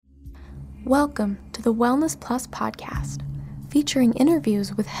Welcome to the Wellness Plus podcast, featuring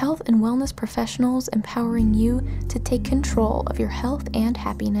interviews with health and wellness professionals empowering you to take control of your health and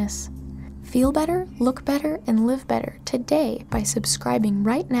happiness. Feel better, look better, and live better today by subscribing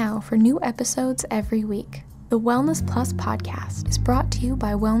right now for new episodes every week. The Wellness Plus podcast is brought to you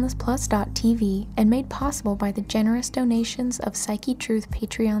by wellnessplus.tv and made possible by the generous donations of Psyche Truth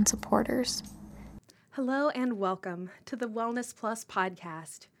Patreon supporters. Hello and welcome to the Wellness Plus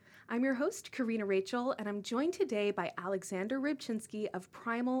podcast. I'm your host, Karina Rachel, and I'm joined today by Alexander Rybczynski of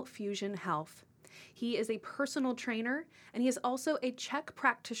Primal Fusion Health. He is a personal trainer, and he is also a CHEK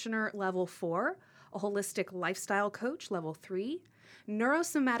practitioner level 4, a holistic lifestyle coach level 3,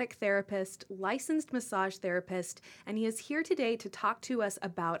 neurosomatic therapist, licensed massage therapist, and he is here today to talk to us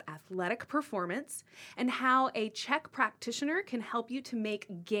about athletic performance and how a CHEK practitioner can help you to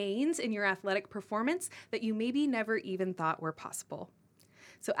make gains in your athletic performance that you maybe never even thought were possible.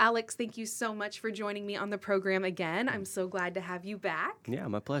 So Alex, thank you so much for joining me on the program again. I'm so glad to have you back. Yeah,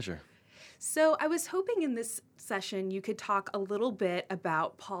 my pleasure. So I was hoping in this session you could talk a little bit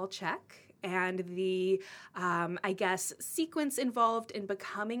about Paul Chek and the, sequence involved in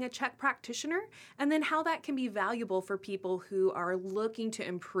becoming a CHEK practitioner, and then how that can be valuable for people who are looking to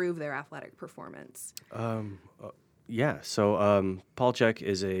improve their athletic performance. Paul Chek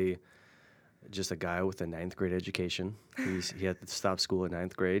is just a guy with a 9th grade education. He had to stop school at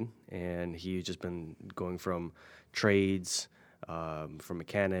 9th grade, and he's just been going from trades, from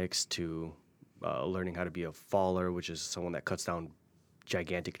mechanics to learning how to be a faller, which is someone that cuts down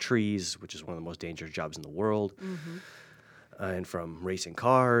gigantic trees, which is one of the most dangerous jobs in the world. Mm-hmm. And from racing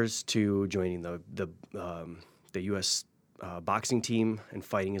cars to joining the U.S. Boxing team and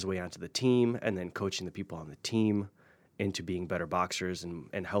fighting his way onto the team, and then coaching the people on the team into being better boxers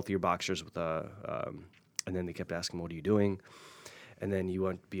and healthier boxers and then they kept asking, what are you doing? And then you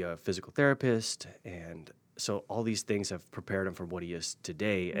want to be a physical therapist. And so all these things have prepared him for what he is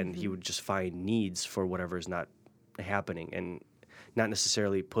today. Mm-hmm. And he would just find needs for whatever is not happening and not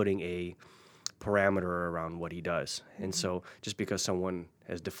necessarily putting a parameter around what he does. Mm-hmm. And so just because someone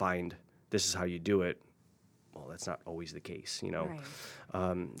has defined this is how you do it, well, that's not always the case, you know?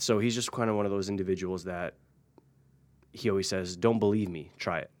 Right. So he's just kind of one of those individuals that he always says, don't believe me,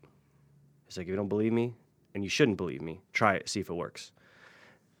 try it. It's like, if you don't believe me, and you shouldn't believe me, try it, see if it works.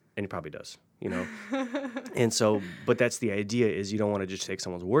 And it probably does, you know? And so, but that's the idea, is you don't want to just take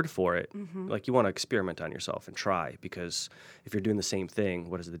someone's word for it. Mm-hmm. Like, you want to experiment on yourself and try, because if you're doing the same thing,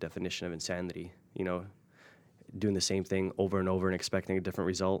 what is the definition of insanity? You know, doing the same thing over and over and expecting a different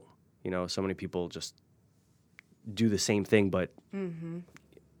result. You know, so many people just do the same thing, but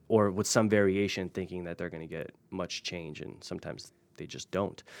or with some variation, thinking that they're going to get much change, and sometimes they just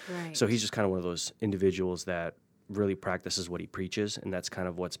don't. Right. So he's just kind of one of those individuals that really practices what he preaches, and that's kind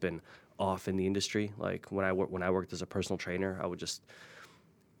of what's been off in the industry. Like when I worked as a personal trainer,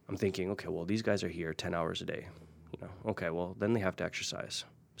 I'm thinking, okay, well, these guys are here 10 hours a day. You know, okay, well, then they have to exercise.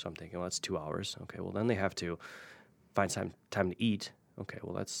 So I'm thinking, well, that's 2 hours. Okay, well, then they have to find time to eat. Okay,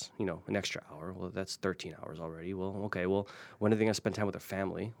 well, that's, you know, an extra hour. Well, that's 13 hours already. Well, okay, well, when are they going to spend time with their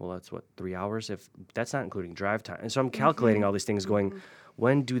family? Well, that's, 3 hours? If that's not including drive time. And so I'm calculating all these things going,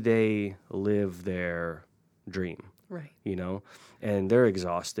 when do they live their dream? Right. You know, and they're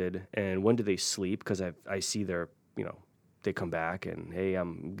exhausted. And when do they sleep? Because I see their, you know, they come back and, hey,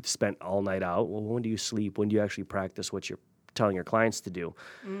 I'm spent all night out. Well, when do you sleep? When do you actually practice what you're telling your clients to do?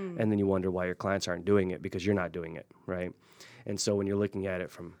 And then you wonder why your clients aren't doing it, because you're not doing it, right? And so when you're looking at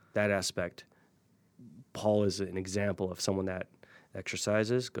it from that aspect, Paul is an example of someone that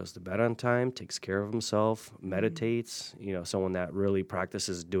exercises, goes to bed on time, takes care of himself, meditates, you know, someone that really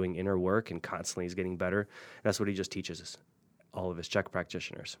practices doing inner work and constantly is getting better. And that's what he just teaches us, all of his CHEK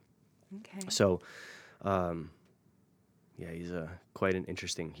practitioners. Okay. So, he's quite an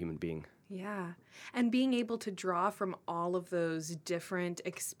interesting human being. Yeah. And being able to draw from all of those different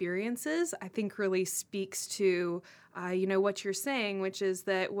experiences, I think really speaks to, what you're saying, which is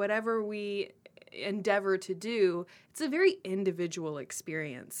that whatever we endeavor to do, it's a very individual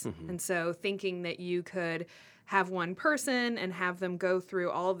experience. Mm-hmm. And so thinking that you could have one person and have them go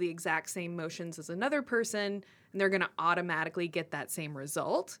through all of the exact same motions as another person, and they're going to automatically get that same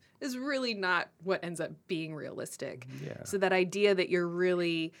result, is really not what ends up being realistic. Yeah. So that idea that you're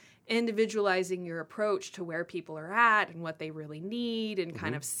really individualizing your approach to where people are at and what they really need, and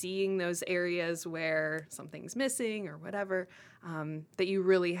kind of seeing those areas where something's missing or whatever, that you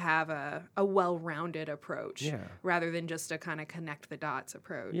really have a well-rounded approach rather than just a kind of connect the dots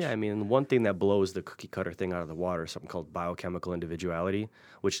approach. Yeah, I mean, one thing that blows the cookie cutter thing out of the water is something called biochemical individuality,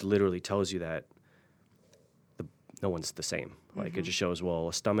 which literally tells you that no one's the same. Like it just shows, well,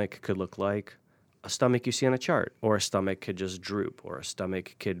 a stomach could look like a stomach you see on a chart, or a stomach could just droop, or a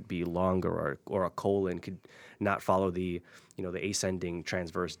stomach could be longer, or a colon could not follow the, the ascending,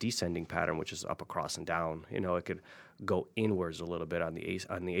 transverse, descending pattern, which is up, across, and down. It could go inwards a little bit on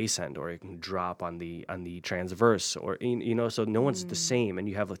the ascend, or it can drop on the transverse, or so no one's the same. And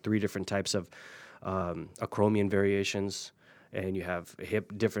you have like 3 different types of acromion variations. And you have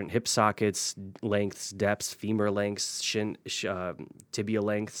different hip sockets, lengths, depths, femur lengths, tibia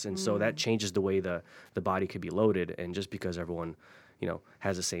lengths. And so that changes the way the body could be loaded. And just because everyone,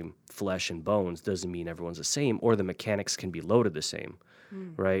 has the same flesh and bones doesn't mean everyone's the same, or the mechanics can be loaded the same,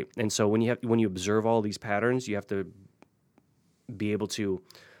 right? And so when you observe all these patterns, you have to be able to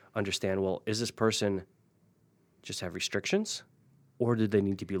understand, well, is this person just have restrictions? Or do they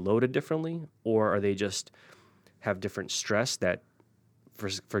need to be loaded differently? Or are they just have different stress that,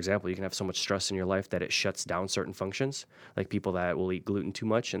 for example, you can have so much stress in your life that it shuts down certain functions, like people that will eat gluten too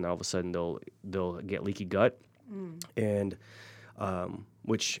much and all of a sudden they'll get leaky gut, and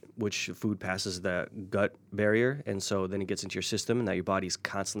which food passes the gut barrier, and so then it gets into your system, and now your body's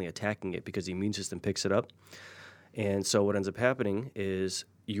constantly attacking it because the immune system picks it up. And so what ends up happening is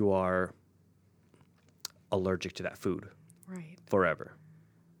you are allergic to that food forever.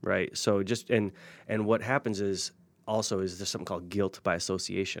 Right. So and what happens is there's something called guilt by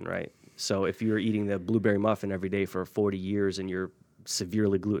association, right? So if you're eating the blueberry muffin every day for 40 years and you're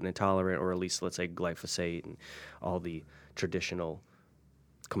severely gluten intolerant, or at least let's say glyphosate and all the traditional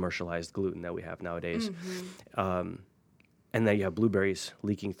commercialized gluten that we have nowadays, and then you have blueberries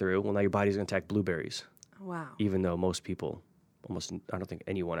leaking through, well, now your body's going to attack blueberries. Wow. Even though most people, I don't think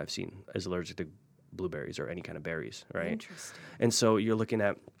anyone I've seen is allergic to blueberries or any kind of berries, right? Interesting. And so you're looking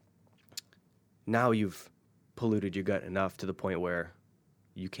at, now you've polluted your gut enough to the point where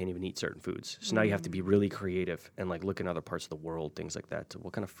you can't even eat certain foods. So now you have to be really creative and like look in other parts of the world, things like that. So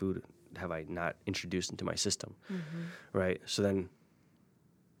what kind of food have I not introduced into my system, right? So then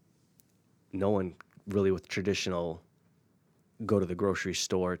no one really with traditional go to the grocery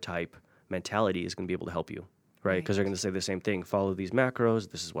store type mentality is going to be able to help you, right? Because they're going to say the same thing, follow these macros,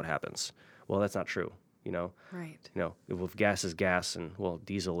 this is what happens. Well, that's not true, Right. If gas is gas, and, well,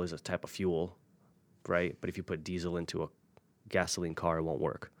 diesel is a type of fuel, right? But if you put diesel into a gasoline car, it won't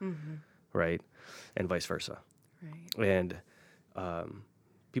work, right? And vice versa. Right. And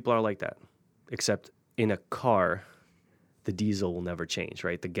people are like that, except in a car, the diesel will never change,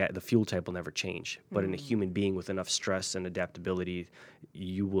 right? The fuel type will never change. But in a human being with enough stress and adaptability,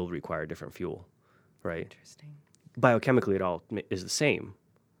 you will require different fuel, right? Interesting. Biochemically, it all is the same,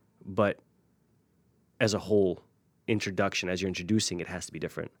 but as a whole introduction, as you're introducing, it has to be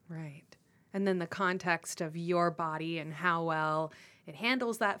different. Right. And then the context of your body and how well it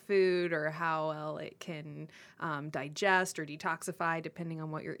handles that food, or how well it can digest or detoxify depending on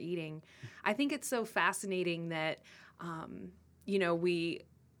what you're eating. I think it's so fascinating that, we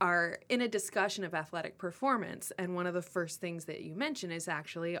are in a discussion of athletic performance, and one of the first things that you mention is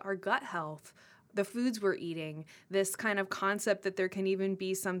actually our gut health, the foods we're eating, this kind of concept that there can even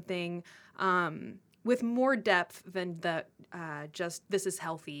be something with more depth than just this is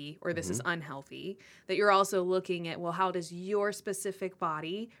healthy or this is unhealthy, that you're also looking at, well, how does your specific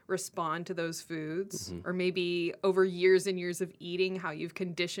body respond to those foods? Or maybe over years and years of eating, how you've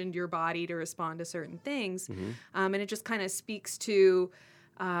conditioned your body to respond to certain things. And it just kind of speaks to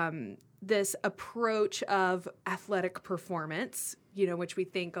this approach of athletic performance, which we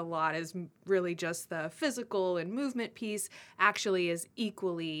think a lot is really just the physical and movement piece, actually is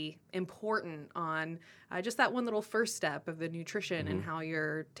equally important on just that one little first step of the nutrition and how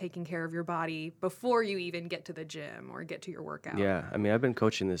you're taking care of your body before you even get to the gym or get to your workout. Yeah, I mean, I've been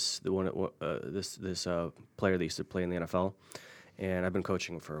coaching this player that used to play in the NFL, and I've been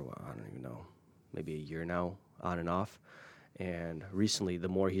coaching for, I don't even know, maybe a year now, on and off. And recently, the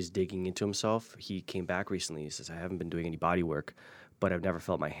more he's digging into himself, he came back recently. He says, I haven't been doing any body work, but I've never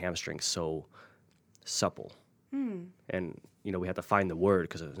felt my hamstrings so supple. And, we had to find the word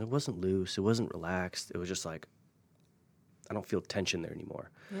because it wasn't loose. It wasn't relaxed. It was just like, I don't feel tension there anymore.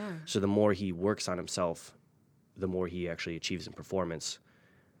 Yeah. So the more he works on himself, the more he actually achieves in performance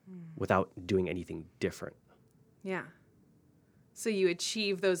without doing anything different. Yeah. So you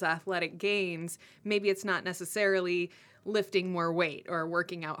achieve those athletic gains. Maybe it's not necessarily lifting more weight or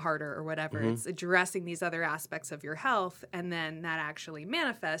working out harder or whatever. It's addressing these other aspects of your health, and then that actually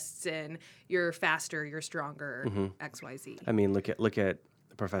manifests in you're faster, you're stronger, XYZ. I mean, look at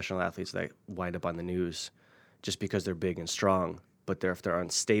professional athletes that wind up on the news just because they're big and strong, but if they're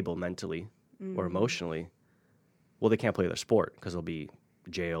unstable mentally or emotionally, well, they can't play their sport because they'll be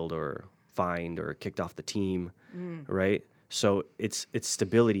jailed or fined or kicked off the team, right? So it's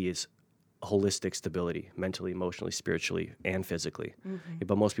stability is holistic stability, mentally, emotionally, spiritually, and physically.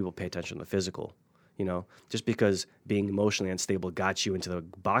 But most people pay attention to the physical. You know, just because being emotionally unstable got you into the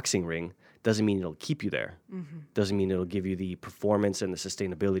boxing ring doesn't mean it'll keep you there. Doesn't mean it'll give you the performance and the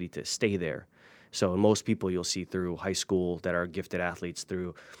sustainability to stay there. So most people you'll see through high school that are gifted athletes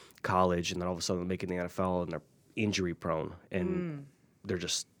through college, and then all of a sudden they're making the NFL and they're injury prone, and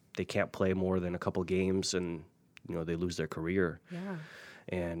they can't play more than a couple games, and you know they lose their career. Yeah.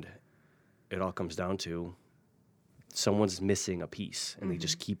 And it all comes down to someone's missing a piece, and they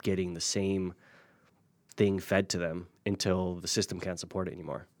just keep getting the same thing fed to them until the system can't support it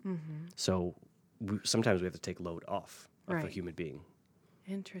anymore. So sometimes we have to take load off of a human being.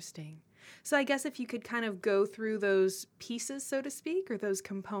 Interesting. So I guess if you could kind of go through those pieces, so to speak, or those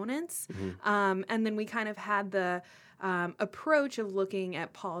components, and then we kind of had the approach of looking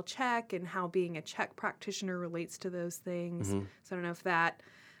at Paul Chek and how being a Chek practitioner relates to those things. So I don't know if that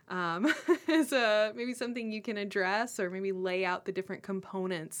is maybe something you can address, or maybe lay out the different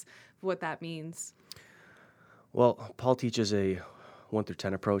components of what that means. Well, Paul teaches a 1 through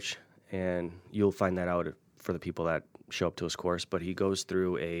 10 approach, and you'll find that out for the people that show up to his course. But he goes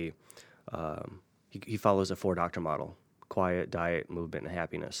through he follows a 4-doctor model: quiet, diet, movement, and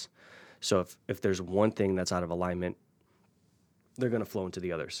happiness. So if there's one thing that's out of alignment, they're going to flow into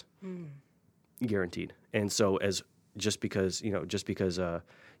the others, guaranteed. And so just because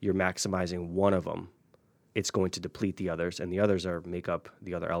you're maximizing one of them, it's going to deplete the others, and the others make up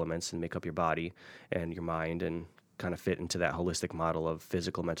the other elements and make up your body and your mind and kind of fit into that holistic model of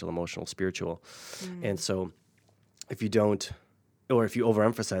physical, mental, emotional, spiritual. And so if you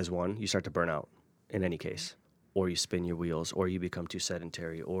overemphasize one, you start to burn out in any case, or you spin your wheels, or you become too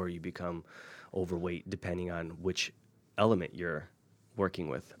sedentary, or you become overweight, depending on which element you're working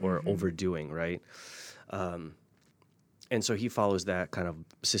with or overdoing, right? And so he follows that kind of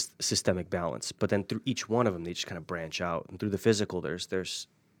systemic balance. But then through each one of them, they just kind of branch out. And through the physical, there's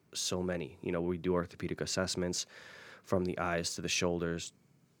so many. You know, we do orthopedic assessments from the eyes to the shoulders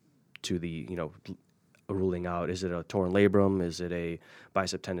to the, ruling out, is it a torn labrum? Is it a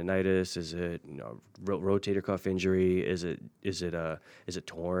bicep tendonitis? Is it rotator cuff injury? Is it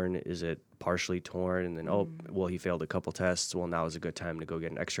torn? Is it partially torn? And then he failed a couple tests. Well, now is a good time to go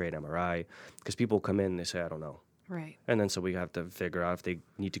get an X-ray and MRI, because people come in and they say, I don't know. Right. And then so we have to figure out if they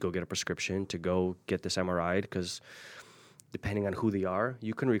need to go get a prescription to go get this MRI, because depending on who they are,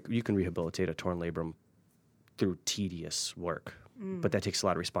 you can rehabilitate a torn labrum through tedious work, but that takes a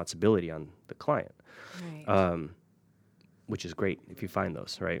lot of responsibility on the client, right. Which is great if you find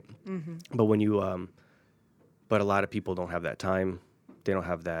those, right? But when you, but a lot of people don't have that time, they don't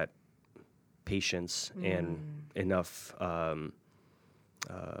have that patience and enough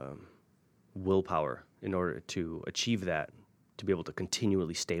willpower in order to achieve that, to be able to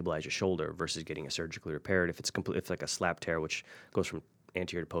continually stabilize your shoulder versus getting it surgically repaired. If it's like a slap tear, which goes from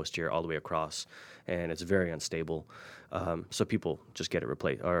anterior to posterior all the way across, and it's very unstable. So people just get it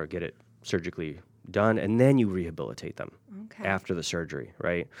replaced or get it surgically done, and then you rehabilitate them after the surgery,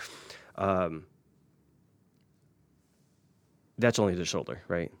 right? That's only the shoulder,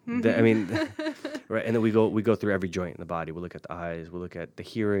 right? Right. And then we go through every joint in the body. We look at the eyes, we look at the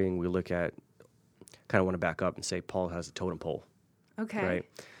hearing, we look at, kind of want to back up and say Paul has a totem pole. Okay. Right.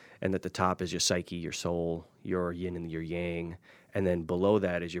 And at the top is your psyche, your soul, your yin and your yang. And then below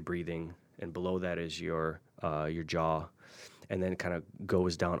that is your breathing. And below that is your jaw. And then it kind of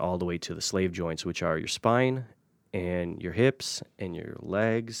goes down all the way to the slave joints, which are your spine and your hips and your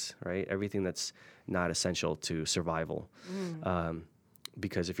legs, right? Everything that's not essential to survival.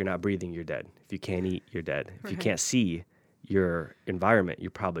 Because if you're not breathing, you're dead. If you can't eat, you're dead. If you can't see your environment,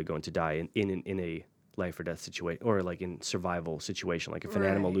 you're probably going to die in a life or death situation, or like in survival situation. Like if an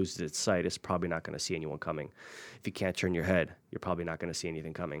animal loses its sight, it's probably not going to see anyone coming. If you can't turn your head, you're probably not going to see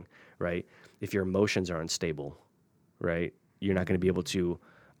anything coming, right? If your emotions are unstable, right, you're not going to be able to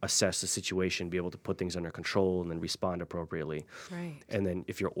assess the situation, be able to put things under control and then respond appropriately. Right. And then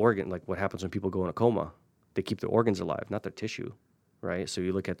if your organ, like what happens when people go in a coma, they keep their organs alive, not their tissue. Right, so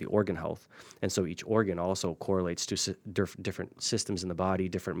you look at the organ health, and so each organ also correlates to different systems in the body,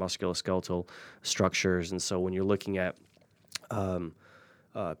 different musculoskeletal structures. And so when you're looking at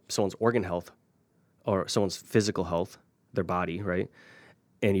someone's organ health or someone's physical health, their body, right,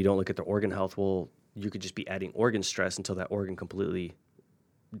 and you don't look at their organ health, well, you could just be adding organ stress until that organ completely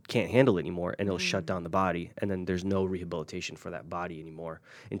can't handle it anymore, and it'll shut down the body, and then there's no rehabilitation for that body anymore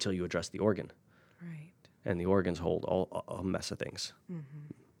until you address the organ. Right. And the organs hold a mess of things.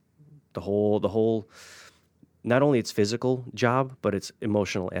 The whole not only its physical job, but its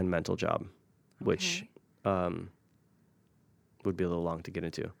emotional and mental job, which would be a little long to get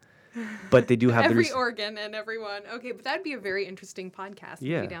into. But they do have every organ and everyone. Okay, but that'd be a very interesting podcast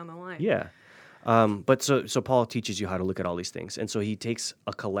maybe down the line. Yeah. But so Paul teaches you how to look at all these things. And so he takes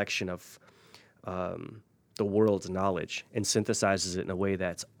a collection of the world's knowledge and synthesizes it in a way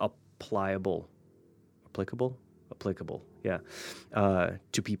that's applicable,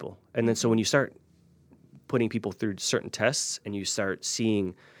 to people. And then so when you start putting people through certain tests and you start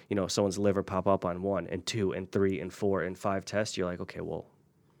seeing, someone's liver pop up on 1 and 2 and 3 and 4 and 5 tests, you're like, okay, well,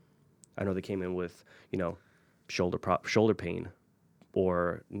 I know they came in with, shoulder pain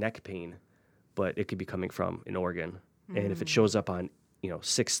or neck pain, but it could be coming from an organ. And if it shows up on,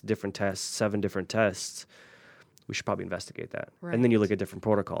 6 different tests, 7 different tests, we should probably investigate that. Right. And then you look at different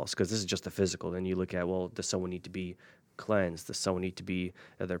protocols, because this is just the physical. Then you look at, well, does someone need to be cleansed? Does someone need to be,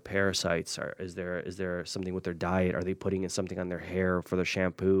 are there parasites? Or is there something with their diet? Are they putting in something on their hair for their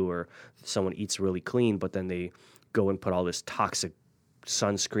shampoo? Or someone eats really clean, but then they go and put all this toxic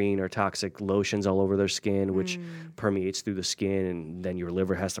sunscreen or toxic lotions all over their skin, which permeates through the skin, and then your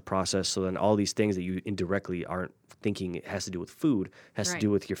liver has to process. So then all these things that you indirectly aren't thinking it has to do with food has to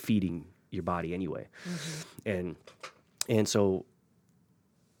do with your feeding your body anyway. And so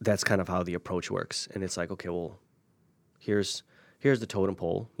that's kind of how the approach works. And it's like, okay, well, here's the totem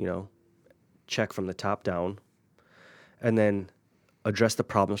pole, check from the top down, and then address the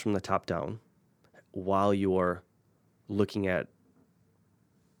problems from the top down while you're looking at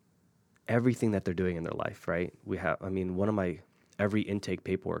everything that they're doing in their life, right? Every intake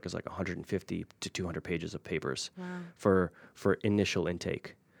paperwork is like 150 to 200 pages of papers for initial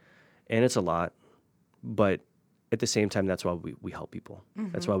intake. And it's a lot, but at the same time, that's why we help people.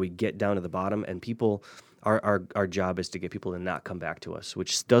 That's why we get down to the bottom, and people, our job is to get people to not come back to us,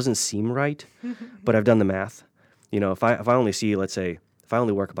 which doesn't seem right, but I've done the math. If I only see, let's say, if I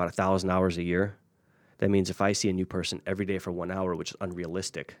only work about 1,000 hours a year, that means if I see a new person every day for 1 hour, which is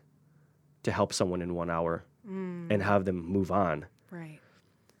unrealistic, to help someone in 1 hour and have them move on. Right.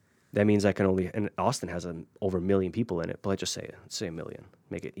 That means I can only, and Austin has over 1 million people in it, but let's just say 1 million,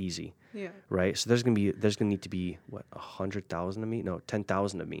 make it easy. Yeah. Right. So there's gonna need to be 100,000 of me? No,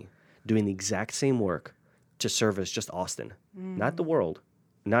 10,000 of me doing the exact same work to service just Austin, not the world,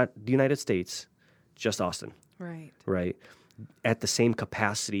 not the United States, just Austin. Right. Right. At the same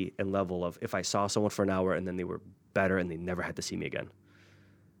capacity and level of if I saw someone for an hour and then they were better and they never had to see me again.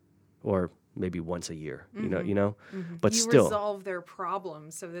 Or maybe once a year, but still resolve their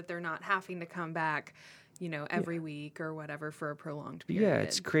problems so that they're not having to come back, every week or whatever for a prolonged period. Yeah,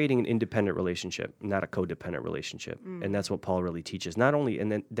 it's creating an independent relationship, not a codependent relationship. And that's what Paul really teaches. Not only,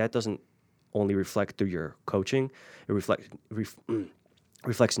 and then that doesn't only reflect through your coaching, it reflects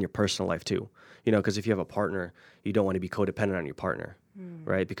in your personal life too. Because if you have a partner, you don't want to be codependent on your partner,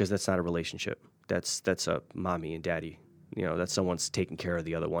 right? Because that's not a relationship. That's a mommy and daddy. That someone's taking care of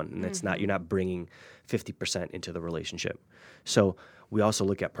the other one, and it's not, you're not bringing 50% into the relationship. So we also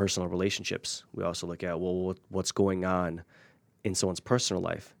look at personal relationships. We also look at, what's going on in someone's personal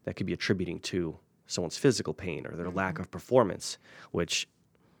life that could be attributing to someone's physical pain or their lack of performance, which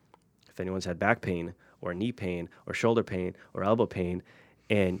if anyone's had back pain or knee pain or shoulder pain or elbow pain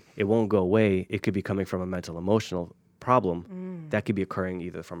and it won't go away, it could be coming from a mental emotional problem that could be occurring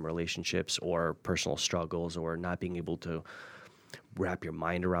either from relationships or personal struggles or not being able to wrap your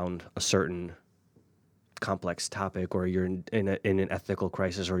mind around a certain complex topic, or you're in an ethical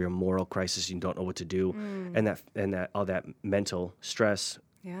crisis or your moral crisis, you don't know what to do, and that all that mental stress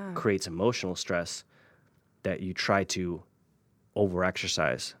creates emotional stress that you try to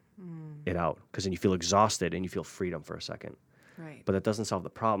over-exercise it out, because then you feel exhausted and you feel freedom for a second. Right. But that doesn't solve the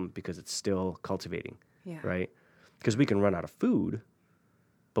problem because it's still cultivating. Yeah. Right. Because we can run out of food,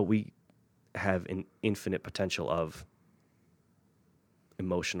 but we have an infinite potential of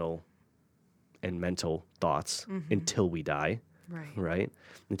emotional and mental thoughts until we die, right?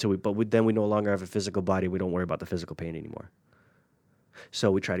 Then we no longer have a physical body. We don't worry about the physical pain anymore. So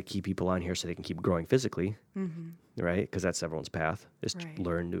we try to keep people on here so they can keep growing physically, right? Because that's everyone's path, is to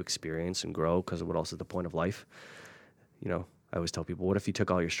learn, new experience, and grow, because what else is the point of life? I always tell people, what if you took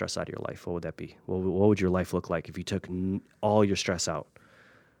all your stress out of your life? What would that be? What would your life look like if you took all your stress out?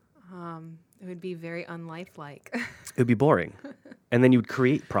 It would be very unlifelike. It would be boring. And then you would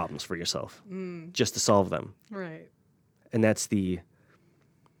create problems for yourself just to solve them. Right. And that's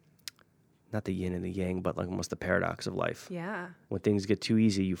not the yin and the yang, but like almost the paradox of life. Yeah. When things get too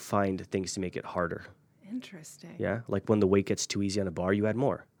easy, you find things to make it harder. Interesting. Yeah. Like when the weight gets too easy on a bar, you add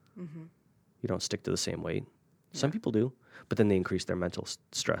more. You don't stick to the same weight. Some people do, but then they increase their mental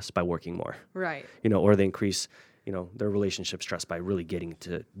stress by working more. Right. Or they increase, their relationship stress by really getting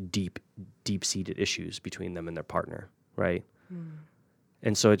to deep-seated issues between them and their partner, right?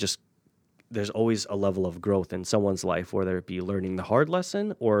 And so there's always a level of growth in someone's life, whether it be learning the hard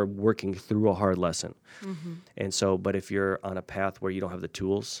lesson or working through a hard lesson. And so, but if you're on a path where you don't have the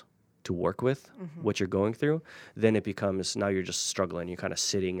tools to work with what you're going through, then it becomes, now you're just struggling. You're kind of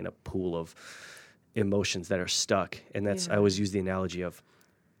sitting in a pool of emotions that are stuck. And I always use the analogy of,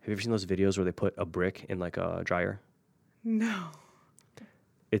 have you ever seen those videos where they put a brick in like a dryer? No.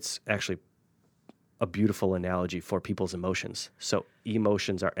 It's actually a beautiful analogy for people's emotions. So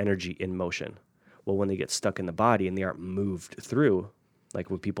emotions are energy in motion. Well, when they get stuck in the body and they aren't moved through, like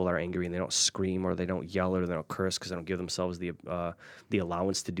when people are angry and they don't scream or they don't yell or they don't curse because they don't give themselves the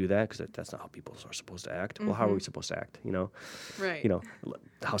allowance to do that, because that's not how people are supposed to act. Well, how are we supposed to act? Right.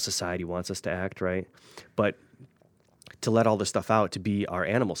 How society wants us to act, right? But to let all this stuff out, to be our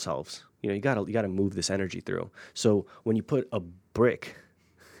animal selves, you gotta move this energy through. So when you put a brick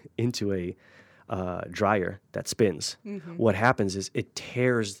into a dryer that spins, what happens is it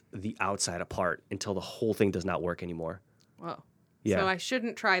tears the outside apart until the whole thing does not work anymore. Whoa. Yeah. So I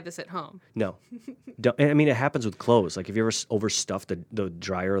shouldn't try this at home. No. I mean, it happens with clothes. Like if you ever overstuff the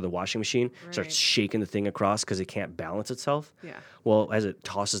dryer or the washing machine, starts shaking the thing across because it can't balance itself. Yeah. Well, as it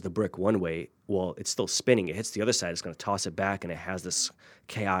tosses the brick one way, well, it's still spinning. It hits the other side, it's going to toss it back, and it has this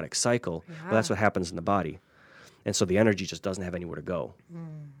chaotic cycle. Yeah. Well, that's what happens in the body. And so the energy just doesn't have anywhere to go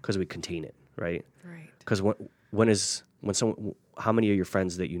because we contain it, right? Right. Because how many of your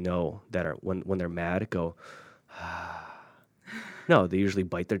friends that you know that are, when they're mad, go, no, they usually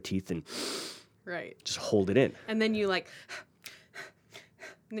bite their teeth and just hold it in. And then you're kind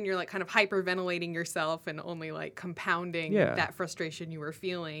of hyperventilating yourself and only like compounding that frustration you were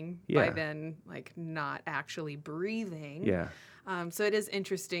feeling by then like not actually breathing. Yeah. So it is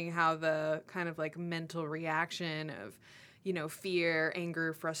interesting how the kind of like mental reaction of, fear,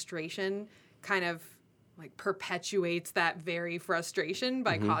 anger, frustration kind of like perpetuates that very frustration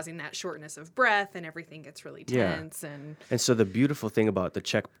by causing that shortness of breath, and everything gets really tense. And so the beautiful thing about the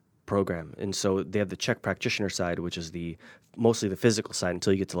CHEK program, and so they have the CHEK practitioner side, which is mostly the physical side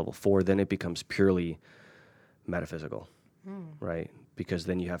until you get to level 4, then it becomes purely metaphysical, right? Because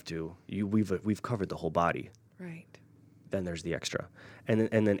then you have to, we've covered the whole body. Right. Then there's the extra. And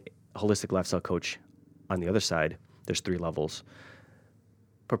then holistic lifestyle coach on the other side, there's 3 levels,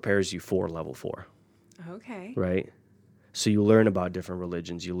 prepares you for level 4. Okay. Right? So you learn about different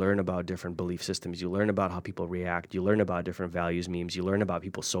religions, you learn about different belief systems, you learn about how people react, you learn about different values, memes, you learn about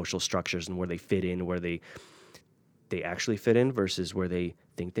people's social structures and where they fit in, where they actually fit in versus where they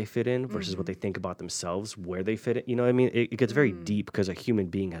think they fit in versus what they think about themselves, where they fit in. You know what I mean? It gets very deep because a human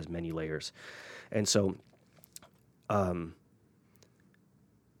being has many layers. And so,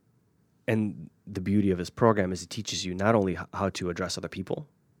 and the beauty of this program is it teaches you not only how to address other people,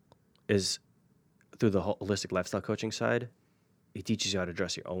 is through the holistic lifestyle coaching side, it teaches you how to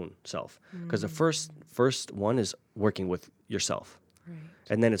address your own self. Because the first one is working with yourself. Right.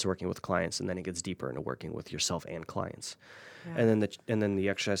 And then it's working with clients, and then it gets deeper into working with yourself and clients. Yeah. And then the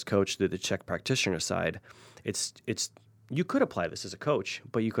exercise coach, the CHEK practitioner side, it's you could apply this as a coach,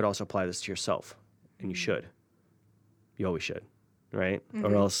 but you could also apply this to yourself, and you should. You always should, right?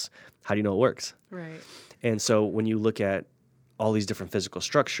 Or else, how do you know it works? Right. And so when you look at all these different physical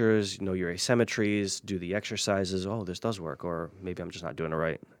structures, know your asymmetries, do the exercises, oh, this does work, or maybe I'm just not doing it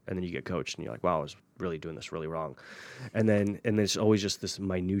right. And then you get coached and you're like, wow, I was really doing this really wrong. And then it's always just this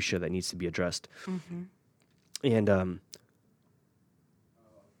minutia that needs to be addressed. And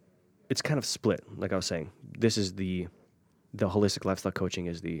it's kind of split, like I was saying. This is the holistic lifestyle coaching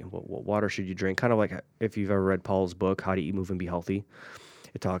is what water should you drink? Kind of like if you've ever read Paul's book, How to Eat, Move, and Be Healthy.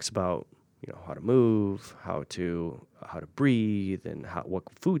 It talks about how to move, how to breathe, and what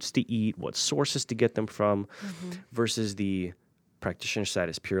foods to eat, what sources to get them from, versus the practitioner side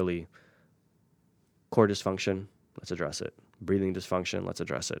is purely core dysfunction, let's address it. Breathing dysfunction, let's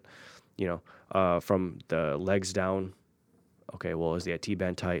address it. From the legs down, okay, well, is the IT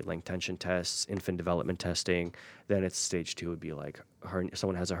band tight, length tension tests, infant development testing. Then it's stage 2 would be like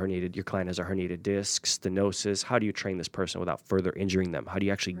someone has your client has a herniated disc, stenosis. How do you train this person without further injuring them? How do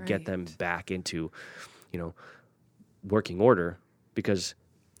you actually get them back into, working order? Because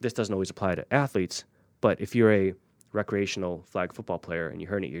this doesn't always apply to athletes, but if you're a recreational flag football player and you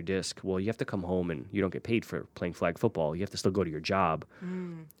herniate your disc, well, you have to come home and you don't get paid for playing flag football. You have to still go to your job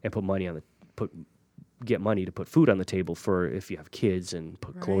and get money to put food on the table for if you have kids and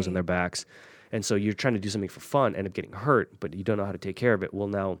put clothes on their backs. And so you're trying to do something for fun, end up getting hurt, but you don't know how to take care of it. Well,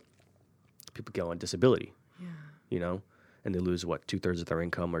 now people go on disability, you know, and they lose 2/3 of their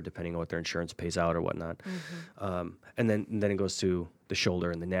income, or depending on what their insurance pays out or whatnot. And then it goes to the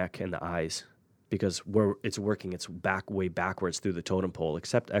shoulder and the neck and the eyes, because it's working its way backwards through the totem pole,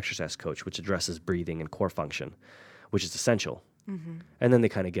 except exercise coach, which addresses breathing and core function, which is essential. And then they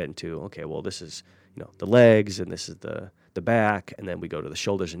kind of get into, okay, well, this is, you know, the legs, and this is the back, and then we go to the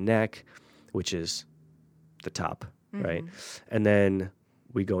shoulders and neck, which is the top, right? And then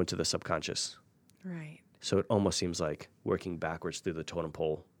we go into the subconscious. Right. So it almost seems like working backwards through the totem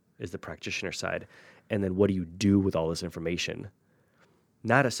pole is the practitioner side. And then what do you do with all this information?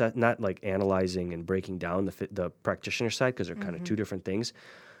 Not like analyzing and breaking down the practitioner side, because they're kind of two different things,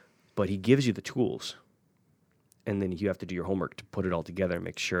 but he gives you the tools. And then you have to do your homework to put it all together and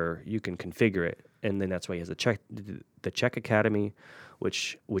make sure you can configure it. And then that's why he has the Check Academy,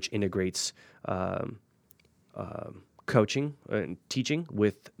 which integrates coaching and teaching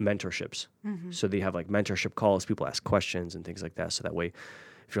with mentorships. So they have like mentorship calls, people ask questions and things like that. So that way,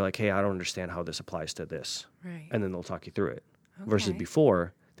 if you're like, hey, I don't understand how this applies to this, Right. and then they'll talk you through it. Versus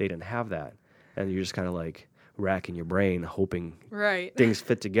before, they didn't have that. And you're just kind of like racking your brain, hoping things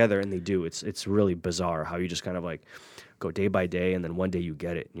fit together, and they do. It's really bizarre how you just kind of like go day by day, and then one day you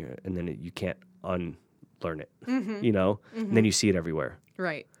get it, and then you can't unlearn it, you know? And then you see it everywhere.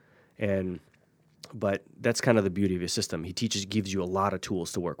 Right. But that's kind of the beauty of his system. He gives you a lot of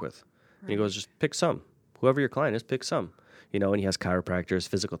tools to work with. And he goes, just pick some. Whoever your client is, pick some. You know, and he has chiropractors,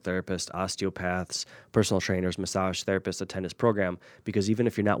 physical therapists, osteopaths, personal trainers, massage therapists attend his program, because even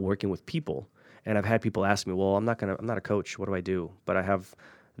if you're not working with people, and I've had people ask me, well, I'm not a coach. What do I do? But I have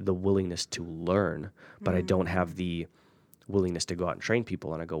the willingness to learn, but I don't have the willingness to go out and train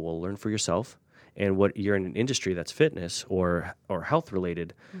people. And I go, well, learn for yourself. And what you're in an industry that's fitness or health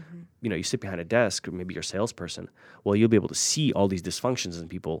related, you know, you sit behind a desk, or maybe you're a salesperson. Well, you'll be able to see all these dysfunctions in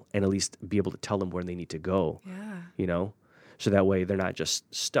people and at least be able to tell them where they need to go. Yeah. You know, so that way they're not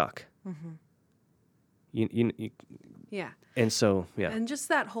just stuck. Yeah. And so, yeah. And just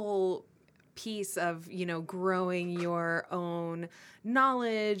that whole piece of, you know, growing your own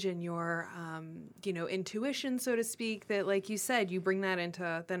knowledge and your, you know, intuition, so to speak, that, like you said, you bring that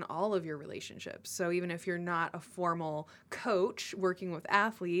into then all of your relationships. So even if you're not a formal coach working with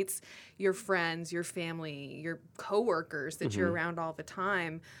athletes, your friends, your family, your coworkers that you're around all the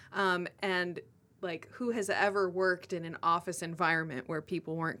time, and like, who has ever worked in an office environment where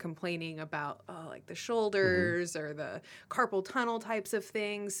people weren't complaining about like the shoulders or the carpal tunnel types of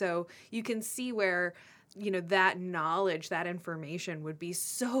things? So you can see where, you know, that knowledge, that information would be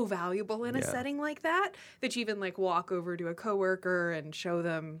so valuable in a setting like that, that you even like walk over to a coworker and show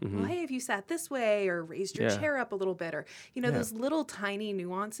them, well, hey, if you sat this way or raised your chair up a little bit, or, you know, those little tiny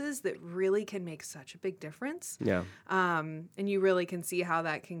nuances that really can make such a big difference. Yeah. And you really can see how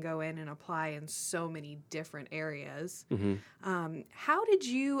that can go in and apply in so many different areas. How did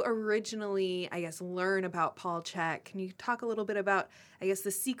you originally, I guess, learn about Paul Chek? Can you talk a little bit about, I guess,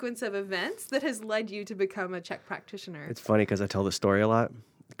 the sequence of events that has led you to become a Chek practitioner? It's funny because I tell the story a lot,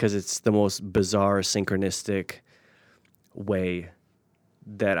 because it's the most bizarre, synchronistic way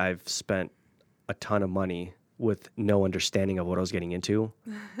that I've spent a ton of money with no understanding of what I was getting into,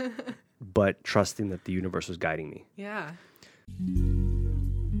 but trusting that the universe was guiding me. Yeah.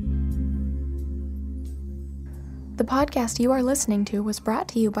 The podcast you are listening to was brought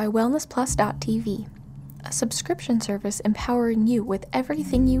to you by WellnessPlus.tv, a subscription service empowering you with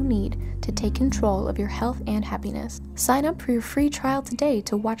everything you need to take control of your health and happiness. Sign up for your free trial today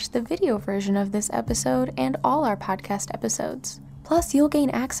to watch the video version of this episode and all our podcast episodes. Plus, you'll gain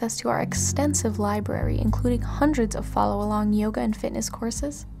access to our extensive library, including hundreds of follow-along yoga and fitness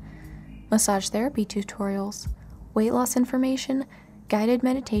courses, massage therapy tutorials, weight loss information, guided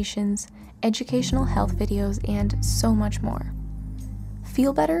meditations, educational health videos, and so much more.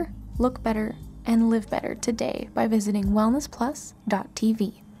 Feel better, look better, and live better today by visiting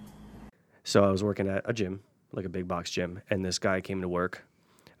wellnessplus.tv. So I was working at a gym, like a big box gym, and this guy came to work,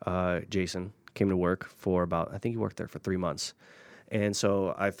 Jason, came to work for about, I think he worked there for 3 months. And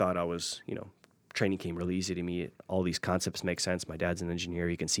so I thought I was, you know, training came really easy to me. All these concepts make sense. My dad's an engineer.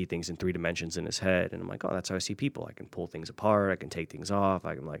 He can see things in 3 dimensions in his head. And I'm like, oh, that's how I see people. I can pull things apart. I can take things off.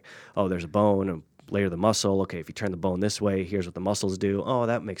 I can like, oh, there's a bone, and layer the muscle. Okay, if you turn the bone this way, here's what the muscles do. Oh,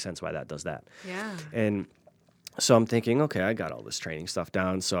 that makes sense why that does that. Yeah. And so I'm thinking, okay, I got all this training stuff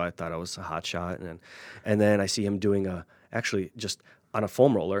down. So I thought I was a hot shot. And then I see him doing actually just on a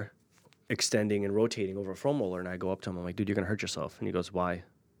foam roller, extending and rotating over a foam roller. And I go up to him. I'm like, dude, you're going to hurt yourself. And he goes, why?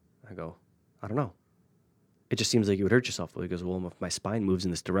 I go, I don't know. It just seems like you would hurt yourself. Well, he goes, well, if my spine moves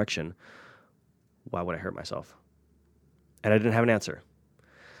in this direction, why would I hurt myself? And I didn't have an answer.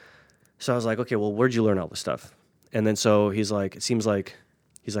 So I was like, okay, well, where'd you learn all this stuff? And then so he's like,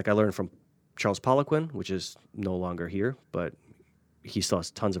 I learned from Charles Poliquin, which is no longer here, but he still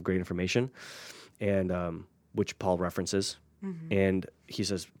has tons of great information, and which Paul references. And he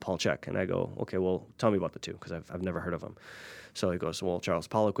says, Paul Chek. And I go, okay, well, tell me about the two, because I've never heard of them. So he goes, well, Charles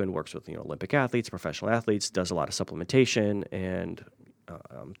Poliquin works with Olympic athletes, professional athletes, does a lot of supplementation. And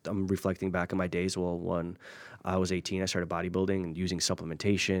I'm reflecting back on my days. Well, when I was 18, I started bodybuilding and using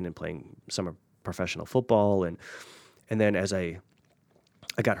supplementation and playing summer professional football. And then as I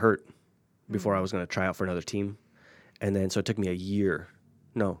got hurt before I was going to try out for another team. And then so it took me a year.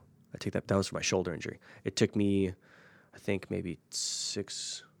 No, I take that was for my shoulder injury. It took me, I think, maybe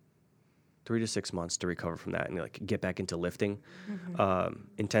 3 to 6 months to recover from that and like get back into lifting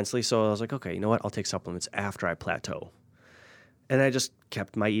intensely. So I was like, okay, you know what? I'll take supplements after I plateau. And I just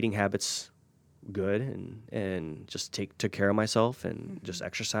kept my eating habits good and just took care of myself and just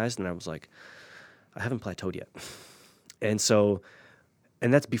exercised. And I was like, I haven't plateaued yet.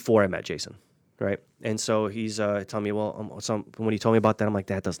 And that's before I met Jason, right? And so he's telling me, well, when he told me about that, I'm like,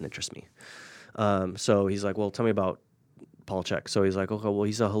 that doesn't interest me. So he's like, well, tell me about Paul Chek. So he's like, okay, well,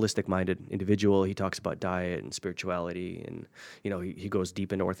 he's a holistic-minded individual. He talks about diet and spirituality, and he goes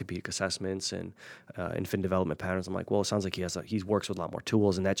deep into orthopedic assessments and infant development patterns. I'm like, well, it sounds like he works with a lot more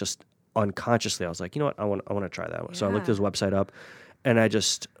tools, and that just unconsciously, I was like, you know what, I want to try that. Yeah. So I looked his website up, and I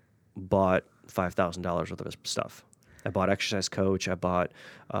just bought $5,000 worth of his stuff. I bought Exercise Coach, I bought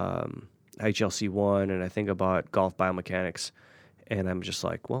HLC1, and I think I bought Golf Biomechanics, and I'm just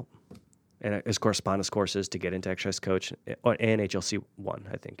like, well. And his correspondence courses to get into Exercise Coach and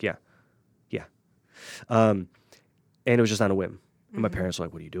HLC1, I think. Yeah. And it was just on a whim. And my parents were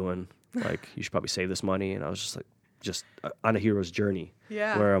like, what are you doing? Like, you should probably save this money. And I was just like, on a hero's journey.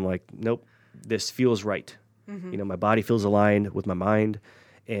 Yeah. Where I'm like, nope, this feels right. My body feels aligned with my mind.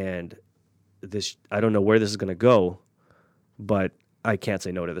 And I don't know where this is going to go, but I can't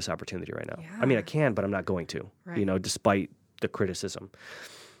say no to this opportunity right now. Yeah. I mean, I can, but I'm not going to, despite the criticism.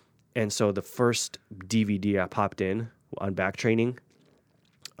 And so the first DVD I popped in on back training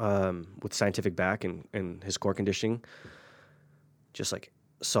with scientific back and his core conditioning just like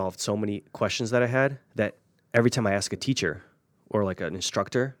solved so many questions that I had that every time I ask a teacher or like an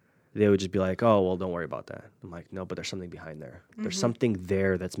instructor, they would just be like, oh, well, don't worry about that. I'm like, no, but there's something behind there. There's something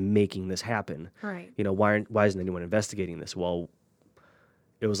there that's making this happen. Right. Why isn't anyone investigating this? Well,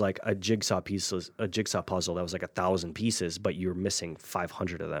 it was like a jigsaw puzzle that was like 1,000 pieces, but you're missing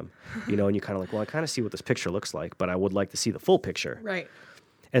 500 of them, and you kind of like, well, I kind of see what this picture looks like, but I would like to see the full picture. Right.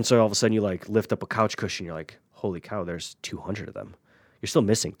 And so all of a sudden you like lift up a couch cushion, you're like, holy cow, there's 200 of them. You're still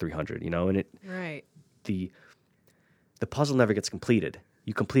missing 300, and the puzzle never gets completed.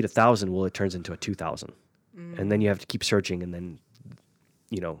 You complete 1,000, well, it turns into a 2,000. And then you have to keep searching, and then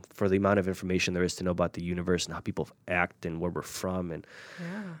for the amount of information there is to know about the universe and how people act and where we're from and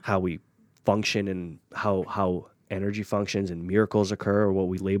how we function and how energy functions and miracles occur, or what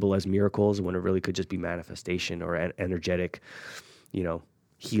we label as miracles when it really could just be manifestation or energetic,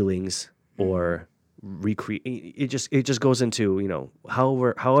 healings or recreate. It just goes into,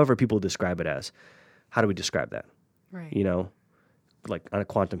 however people describe it as. How do we describe that? Right. Like on a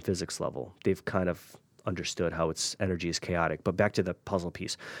quantum physics level, they've kind of understood how its energy is chaotic. But back to the puzzle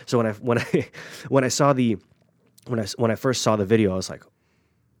piece. So when I first saw the video, I was like,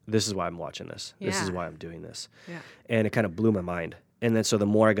 this is why I'm watching this. Yeah. This is why I'm doing this. Yeah. And it kind of blew my mind. And then so the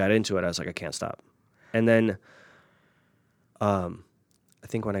more I got into it, I was like, I can't stop. And then I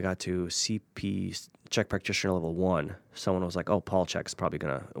think when I got to CP Chek practitioner level 1, someone was like, oh, Paul Chek's probably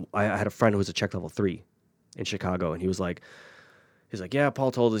I had a friend who was a Chek level 3 in Chicago, and he's like, yeah,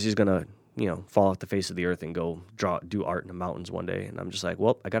 Paul told us he's gonna fall off the face of the earth and go do art in the mountains one day. And I'm just like,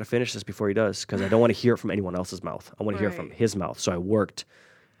 well, I got to finish this before he does, because I don't want to hear it from anyone else's mouth. I want to hear it from his mouth. So I worked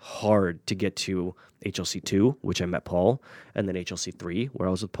hard to get to HLC2, which I met Paul, and then HLC3, where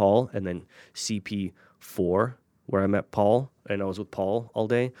I was with Paul, and then CP4, where I met Paul, and I was with Paul all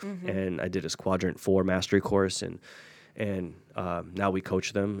day. And I did his Quadrant 4 mastery course, and now we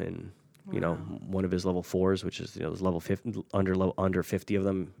coach them, and one of his level 4s, which is level 50, under 50 of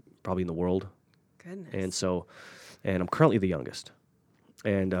them probably in the world. Goodness. And I'm currently the youngest.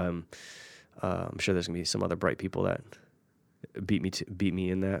 And I'm sure there's gonna be some other bright people that beat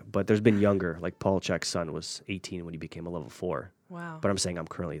me in that. But there's been younger, like Paul Chek's son was 18 when he became a level 4. Wow. But I'm saying I'm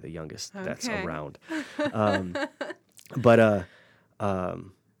currently the youngest that's around. But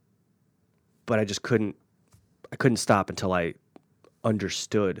I just couldn't stop until I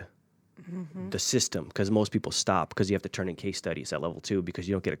understood the system, because most people stop because you have to turn in case studies at level 2, because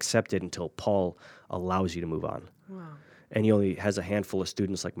you don't get accepted until Paul allows you to move on. Wow. and he only has a handful of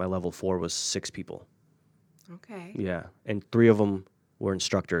students. Like my level 4 was 6 people. Okay. Yeah, and 3 of them were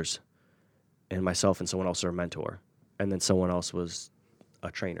instructors, and myself and someone else are a mentor, and then someone else was a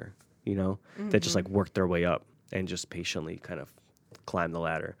trainer, that just like worked their way up and just patiently kind of climbed the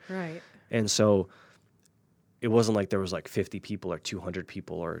ladder. Right. And so it wasn't like there was like 50 people or 200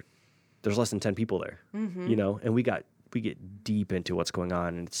 people, or there's less than 10 people there, and we get deep into what's going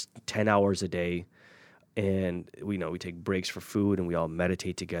on, and it's 10 hours a day. And we take breaks for food, and we all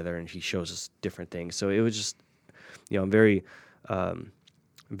meditate together, and he shows us different things. So it was just, I'm very,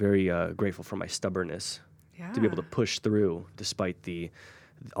 very grateful for my stubbornness to be able to push through despite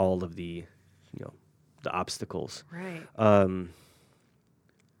all of the obstacles. Right.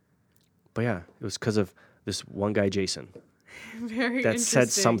 But yeah, it was because of this one guy, Jason, Very that said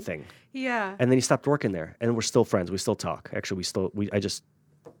interesting. something. Yeah. And then he stopped working there, and we're still friends. We still talk. Actually, I just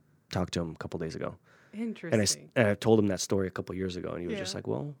talked to him a couple days ago. Interesting. And I told him that story a couple years ago, and he was just like,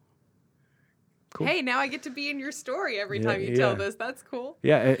 well, cool. Hey, now I get to be in your story every time you tell this. That's cool.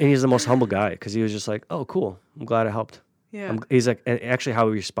 Yeah, and he's the most humble guy, because he was just like, oh, cool. I'm glad I helped. Yeah. He's like, and actually how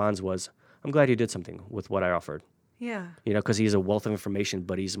he responds was, I'm glad you did something with what I offered. Yeah. Because he's a wealth of information,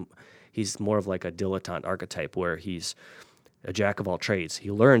 but he's more of like a dilettante archetype, where he's a jack of all trades.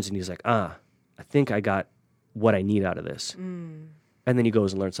 He learns, and he's like, I think I got what I need out of this. And then he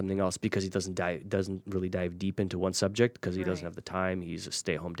goes and learns something else, because he doesn't really dive deep into one subject, because he doesn't have the time. He's a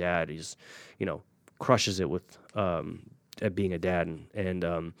stay-at-home dad. He's, crushes it with at being a dad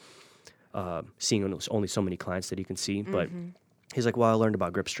and seeing only so many clients that he can see. But he's like, well, I learned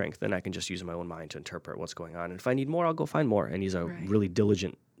about grip strength, and I can just use my own mind to interpret what's going on. And if I need more, I'll go find more. And he's a really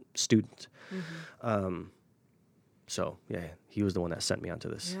diligent student. So, yeah, he was the one that sent me onto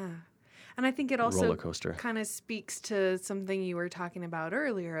this. Yeah. And I think it also roller coaster kind of speaks to something you were talking about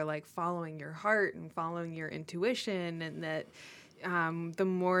earlier, like following your heart and following your intuition, and that the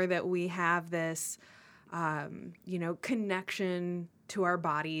more that we have this, connection to our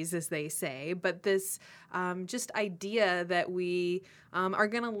bodies, as they say, but this just idea that we are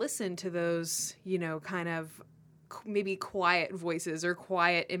going to listen to those, kind of maybe quiet voices or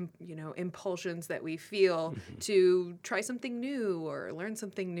quiet, impulsions that we feel to try something new or learn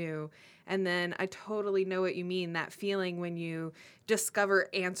something new. And then I totally know what you mean, that feeling when you discover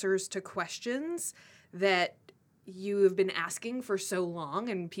answers to questions that you have been asking for so long,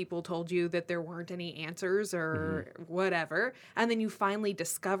 and people told you that there weren't any answers or whatever. And then you finally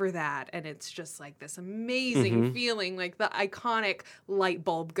discover that, and it's just like this amazing feeling, like the iconic light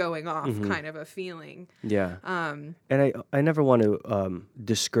bulb going off kind of a feeling. Yeah. And I never want to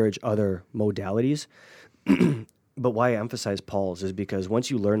discourage other modalities, but why I emphasize Paul's is because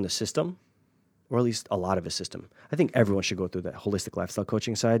once you learn the system, or at least a lot of his system, I think everyone should go through that holistic lifestyle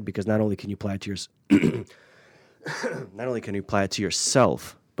coaching side, because not only can you apply it to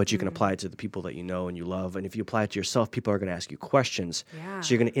yourself, but you can apply it to the people that you know and you love. And if you apply it to yourself, people are going to ask you questions. Yeah.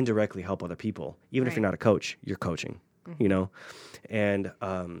 So you're going to indirectly help other people. Even if you're not a coach, you're coaching, And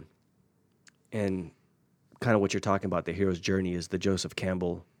kind of what you're talking about, the hero's journey, is the Joseph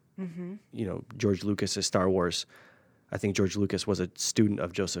Campbell, George Lucas's Star Wars. I think George Lucas was a student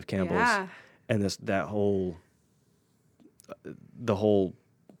of Joseph Campbell's. Yeah. And the whole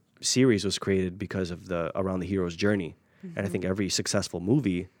series was created because of around the hero's journey. And I think every successful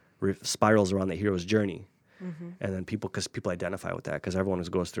movie spirals around the hero's journey. And then people identify with that, because everyone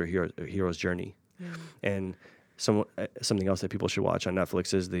goes through a hero's journey. And something else that people should watch on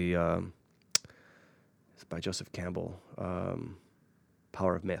Netflix is it's by Joseph Campbell,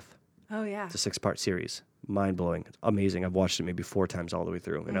 Power of Myth. Oh, yeah. It's a 6-part series. Mind-blowing. It's amazing. I've watched it maybe 4 times all the way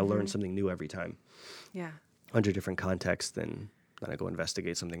through, and I learned something new every time. Yeah. Under different contexts, then I go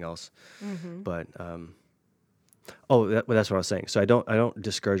investigate something else. But that's what I was saying. So I don't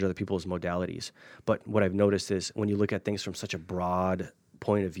discourage other people's modalities, but what I've noticed is when you look at things from such a broad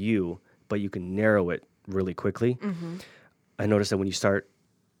point of view, but you can narrow it really quickly. I noticed that when you start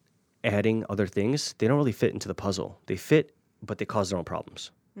adding other things, they don't really fit into the puzzle. They fit, but they cause their own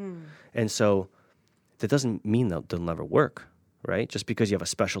problems. And so that doesn't mean they'll never work, right? Just because you have a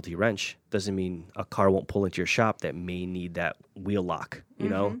specialty wrench doesn't mean a car won't pull into your shop that may need that wheel lock, you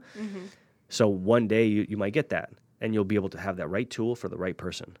know? So one day you might get that, and you'll be able to have that right tool for the right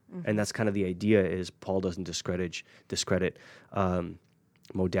person. And that's kind of the idea, is Paul doesn't discredit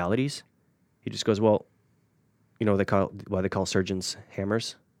modalities. He just goes, well, why they call surgeons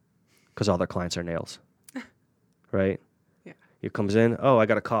hammers? Because all their clients are nails, right? He comes in, oh, I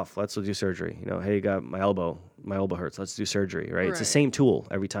got a cough, let's do surgery. Hey, you got my elbow hurts, let's do surgery, right? It's the same tool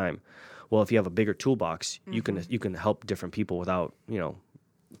every time. Well, if you have a bigger toolbox, you can help different people without,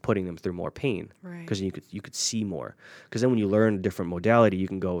 putting them through more pain, Right. because you could see more. Because then when you learn a different modality, you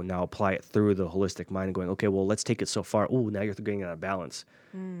can go now apply it through the holistic mind and going, okay, well, let's take it so far. Oh, now you're getting out of balance.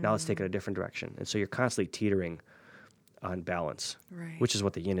 Now let's take it a different direction. And so you're constantly teetering on balance, Right. which is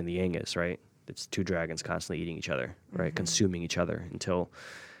what the yin and the yang is, right? It's two dragons constantly eating each other, right? Consuming each other until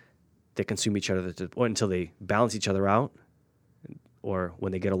they consume each other, or until they balance each other out, or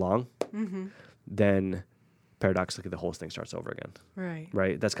when they get along, then paradoxically the whole thing starts over again, Right.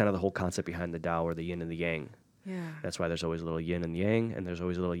 right? That's kind of the whole concept behind the Tao, or the yin and the yang. Yeah. That's why there's always a little yin and yang, and there's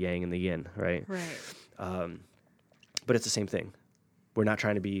always a little yang and the yin, right? Right. But it's the same thing. We're not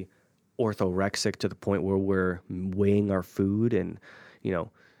trying to be orthorexic to the point where we're weighing our food and,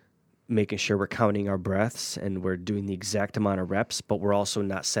 making sure we're counting our breaths and we're doing the exact amount of reps, but we're also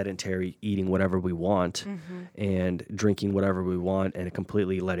not sedentary, eating whatever we want and drinking whatever we want and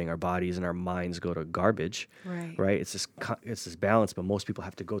completely letting our bodies and our minds go to garbage. Right. It's this balance, but most people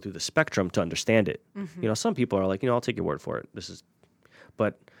have to go through the spectrum to understand it. Some people are like, I'll take your word for it.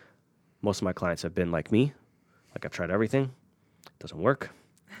 But most of my clients have been like me. Like, I've tried everything. It doesn't work.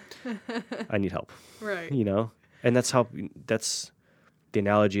 I need help. Right. And that's the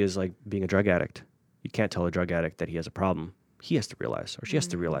analogy is like being a drug addict. You can't tell a drug addict that he has a problem. He has to realize, or she has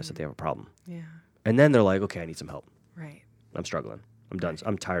to realize that they have a problem. Yeah. And then they're like, okay, I need some help. Right. I'm struggling. I'm done.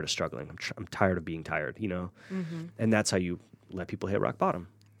 I'm tired of struggling. I'm tired of being tired, And that's how you let people hit rock bottom,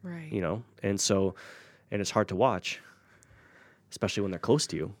 Right. And so, and it's hard to watch, especially when they're close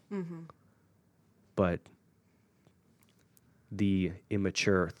to you. But the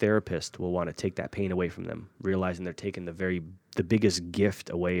immature therapist will want to take that pain away from them, realizing they're taking the biggest gift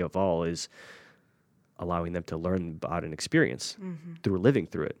away of all is allowing them to learn about an experience through living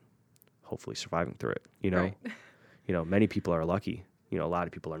through it, hopefully surviving through it. Right. Many people are lucky. A lot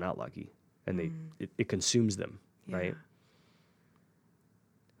of people are not lucky, and it consumes them, right?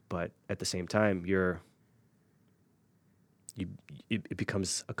 But at the same time, it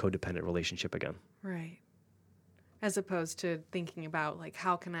becomes a codependent relationship again. Right. As opposed to thinking about, like,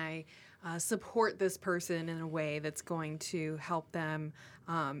 how can I support this person in a way that's going to help them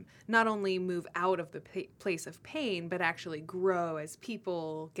not only move out of the place of pain, but actually grow as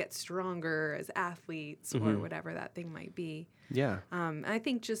people, get stronger as athletes, or whatever that thing might be. Yeah. I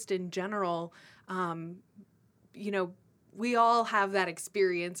think just in general, we all have that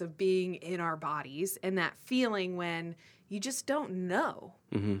experience of being in our bodies and that feeling when you just don't know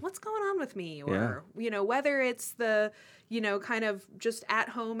what's going on with me, or, whether it's the, kind of just at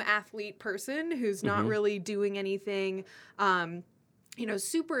home athlete person who's not really doing anything,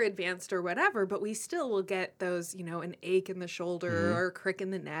 super advanced or whatever, but we still will get those, an ache in the shoulder or a crick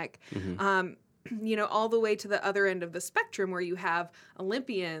in the neck. All the way to the other end of the spectrum where you have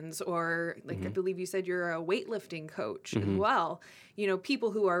Olympians, or like I believe you said you're a weightlifting coach as well. People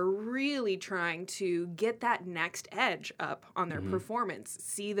who are really trying to get that next edge up on their performance,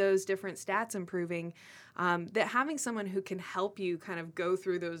 see those different stats improving, that having someone who can help you kind of go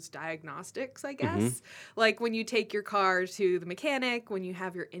through those diagnostics, I guess, like when you take your car to the mechanic, when you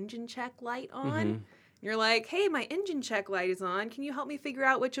have your engine check light on, you're like, hey, my engine check light is on. Can you help me figure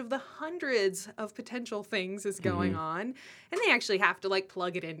out which of the hundreds of potential things is going on? And they actually have to like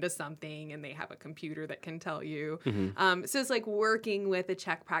plug it into something, and they have a computer that can tell you. So it's like working with a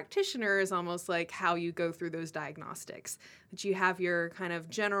check practitioner is almost like how you go through those diagnostics. That you have your kind of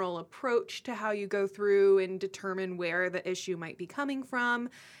general approach to how you go through and determine where the issue might be coming from,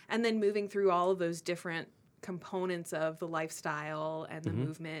 and then moving through all of those different components of the lifestyle and the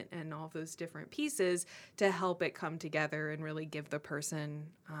movement and all those different pieces to help it come together and really give the person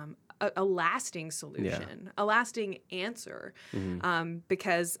a lasting solution, a lasting answer,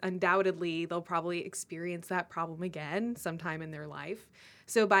 because undoubtedly they'll probably experience that problem again sometime in their life.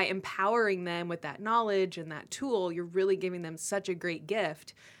 So by empowering them with that knowledge and that tool, you're really giving them such a great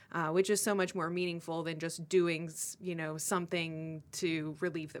gift, which is so much more meaningful than just doing, something to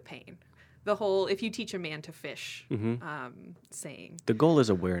relieve the pain. The whole, if you teach a man to fish, saying. The goal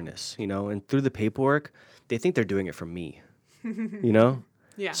is awareness, and through the paperwork, they think they're doing it for me,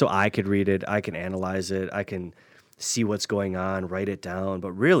 Yeah. So I could read it, I can analyze it, I can see what's going on, write it down,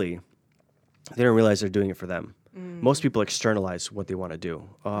 but really, they don't realize they're doing it for them. Most people externalize what they want to do.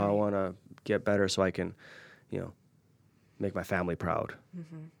 Oh, I want to get better so I can, make my family proud.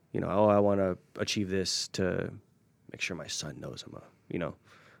 I want to achieve this to make sure my son knows I'm a,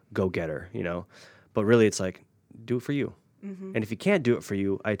 go-getter, but really it's like, do it for you. And if you can't do it for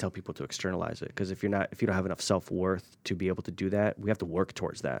you, I tell people to externalize it, because if you don't have enough self-worth to be able to do that, we have to work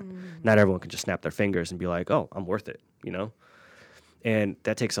towards that. Not everyone can just snap their fingers and be like, oh, I'm worth it, and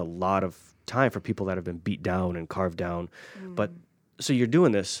that takes a lot of time for people that have been beat down and carved down. But so you're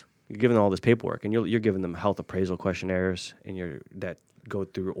doing this, you're giving them all this paperwork, and you're giving them health appraisal questionnaires, and that go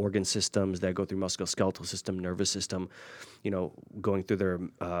through organ systems, that go through musculoskeletal system, nervous system, going through their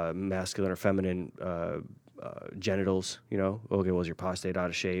masculine or feminine genitals, okay, well, is your prostate out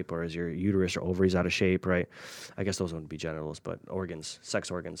of shape, or is your uterus or ovaries out of shape, right? I guess those wouldn't be genitals, but organs, sex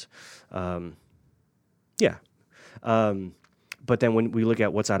organs. Yeah. But then when we look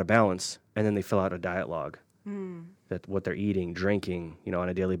at what's out of balance, and then they fill out a diet log, that what they're eating, drinking, on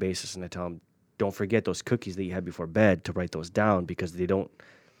a daily basis, and I tell them, don't forget those cookies that you had before bed to write those down because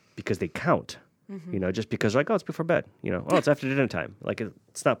they count. Just because like, oh, it's before bed, oh, it's after dinner time. Like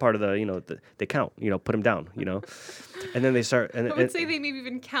it's not part of they count, put them down, and then they start. And I would say they maybe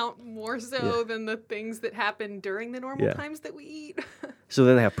even count more so than the things that happen during the normal times that we eat. So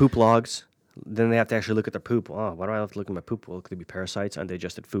then they have poop logs. Then they have to actually look at their poop. Oh, why do I have to look at my poop? Well, could there be parasites,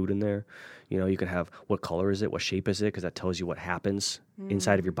 undigested food in there? You can have what color is it? What shape is it? Because that tells you what happens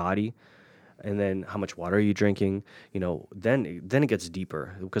inside of your body. And then how much water are you drinking? Then it gets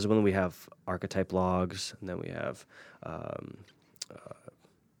deeper because when we have archetype logs, and then we have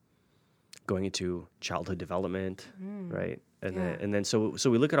going into childhood development, right? And then so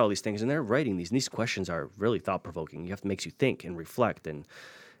we look at all these things, and they're writing these. And these questions are really thought provoking. Makes you think and reflect,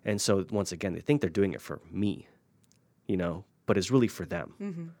 and so once again, they think they're doing it for me, but it's really for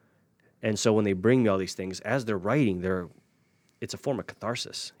them. And so when they bring me all these things, as they're writing, it's a form of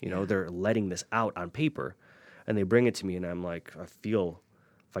catharsis. They're letting this out on paper, and they bring it to me, and I'm like, I feel,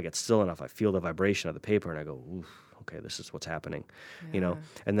 if I get still enough, I feel the vibration of the paper, and I go, oof, okay, this is what's happening,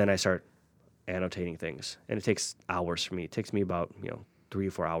 And then I start annotating things, and it takes hours for me. It takes me about 3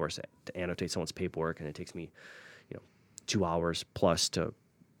 or 4 hours to annotate someone's paperwork, and it takes me 2 hours plus to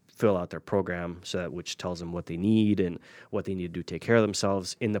fill out their program, which tells them what they need and what they need to do to take care of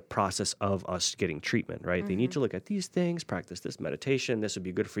themselves in the process of us getting treatment, right? They need to look at these things, practice this meditation. This would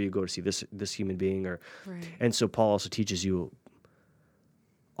be good for you. Go to see this human being, and so Paul also teaches you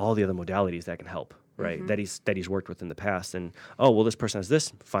all the other modalities that can help, right? That he's worked with in the past. And this person has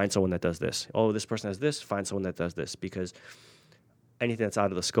this. Find someone that does this. Oh, this person has this. Find someone that does this. Because anything that's out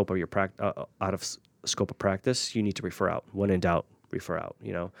of the scope of your scope of practice, you need to refer out. When in doubt, refer out,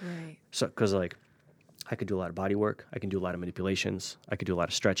 Right. So, because I could do a lot of body work, I can do a lot of manipulations, I could do a lot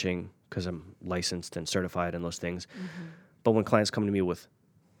of stretching because I'm licensed and certified in those things. But when clients come to me with,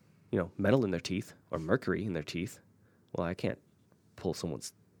 metal in their teeth or mercury in their teeth, well, I can't pull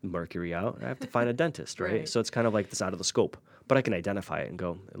someone's mercury out. I have to find a dentist, right? So it's kind of like this out of the scope, but I can identify it and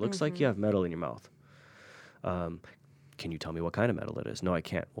go, it looks like you have metal in your mouth. Can you tell me what kind of metal it is? No, I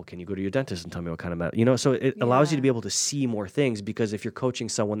can't. Well, can you go to your dentist and tell me what kind of metal? So it allows you to be able to see more things, because if you're coaching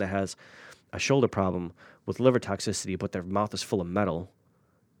someone that has a shoulder problem with liver toxicity, but their mouth is full of metal,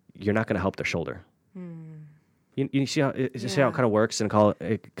 you're not going to help their shoulder. You see how it kind of works, and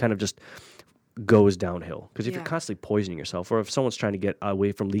it kind of just goes downhill. Because if you're constantly poisoning yourself, or if someone's trying to get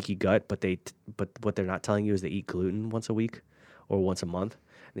away from leaky gut, but what they're not telling you is they eat gluten once a week or once a month,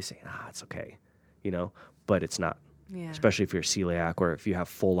 and they say, it's okay, but it's not. Yeah. Especially if you're celiac or if you have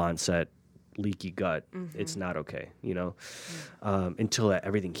full onset leaky gut, it's not okay, until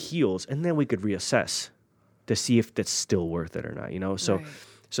everything heals, and then we could reassess to see if that's still worth it or not, So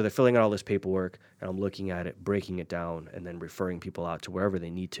they're filling out all this paperwork, and I'm looking at it, breaking it down, and then referring people out to wherever they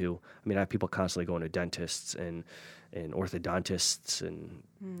need to. I mean, I have people constantly going to dentists and orthodontists and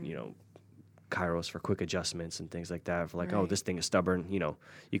chiros for quick adjustments and things like that. For like, oh, this thing is stubborn.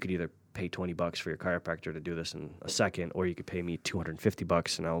 You could either pay $20 for your chiropractor to do this in a second, or you could pay me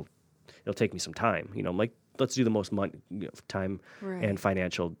 $250 and it'll take me some time. I'm like, let's do the most time and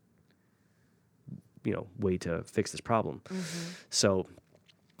financial, way to fix this problem. So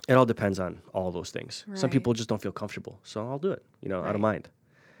it all depends on all those things. Some people just don't feel comfortable, so I'll do it, out of mind.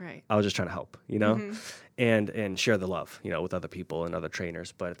 Right. I was just trying to help, and share the love, with other people and other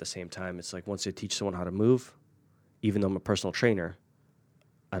trainers. But at the same time, it's like once you teach someone how to move, even though I'm a personal trainer,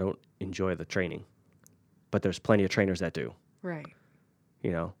 I don't enjoy the training. But there's plenty of trainers that do. Right.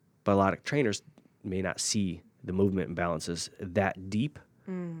 But a lot of trainers may not see the movement imbalances that deep.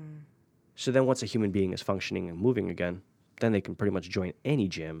 So then once a human being is functioning and moving again, then they can pretty much join any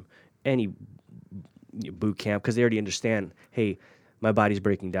gym, any boot camp, because they already understand, hey, my body's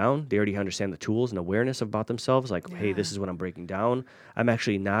breaking down. They already understand the tools and awareness about themselves. Like, hey, this is what I'm breaking down. I'm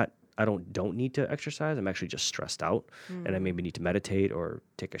actually not, I don't need to exercise. I'm actually just stressed out. And I maybe need to meditate or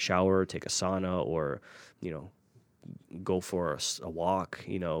take a shower, take a sauna, or, go for a walk, or,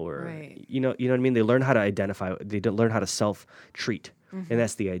 you know what I mean? They learn how to identify, they learn how to self-treat. And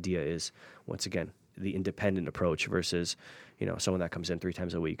that's the idea is, once again, the independent approach versus, someone that comes in 3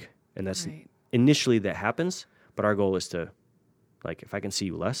 times a week. And that's initially that happens, but our goal is to Like, if I can see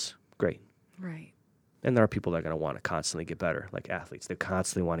you less, great. Right. And there are people that are going to want to constantly get better, like athletes. They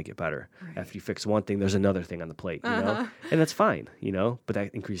constantly want to get better. Right. After you fix one thing, there's another thing on the plate, you know? And that's fine, you know? But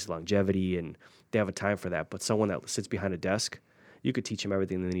that increases longevity, and they have a time for that. But someone that sits behind a desk, you could teach them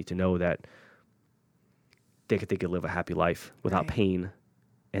everything they need to know that they could live a happy life without pain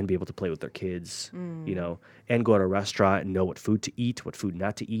and be able to play with their kids, you know, and go to a restaurant and know what food to eat, what food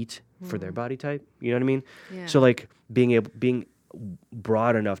not to eat for their body type. You know what I mean? Yeah. So, like, being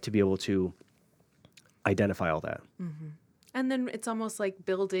broad enough to be able to identify all that. And then it's almost like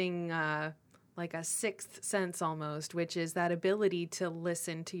building like a sixth sense almost, which is that ability to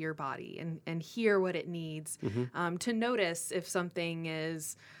listen to your body and hear what it needs, to notice if something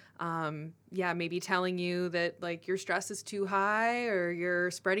is, maybe telling you that like your stress is too high, or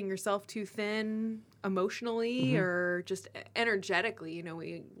you're spreading yourself too thin emotionally or just energetically. You know,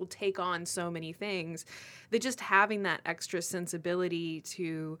 we will take on so many things that just having that extra sensibility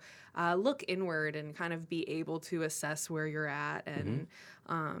to look inward and kind of be able to assess where you're at, and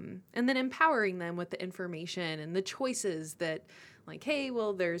then empowering them with the information and the choices that, like, hey,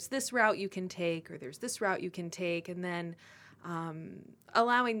 well, there's this route you can take, or there's this route you can take, and then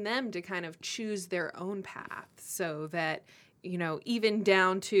allowing them to kind of choose their own path, so that, you know, even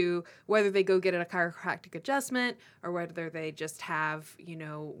down to whether they go get a chiropractic adjustment or whether they just have, you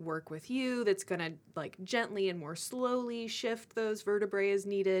know, work with you that's going to like gently and more slowly shift those vertebrae as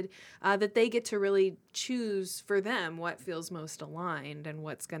needed, that they get to really choose for them what feels most aligned and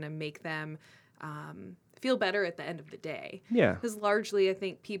what's going to make them feel better at the end of the day. Yeah. Because largely I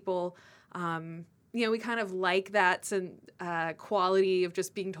think people, you know, we kind of like that quality of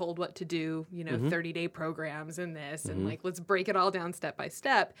just being told what to do, you know, 30-day programs and this, and like, let's break it all down step by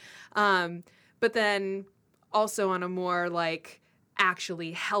step. But then also on a more like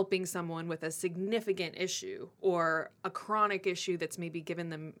actually helping someone with a significant issue or a chronic issue that's maybe given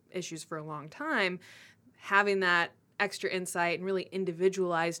them issues for a long time, having that extra insight and really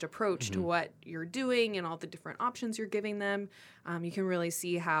individualized approach to what you're doing and all the different options you're giving them, you can really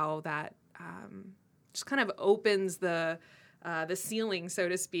see how that just kind of opens the ceiling, so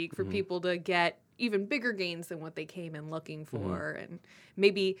to speak, for people to get even bigger gains than what they came in looking for. And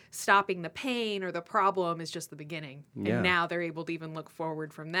maybe stopping the pain or the problem is just the beginning. Yeah. And now they're able to even look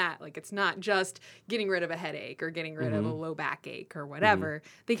forward from that. Like, it's not just getting rid of a headache or getting rid of a low backache or whatever.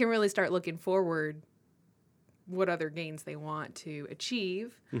 They can really start looking forward what other gains they want to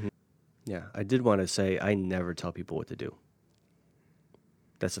achieve. Yeah, I did want to say I never tell people what to do.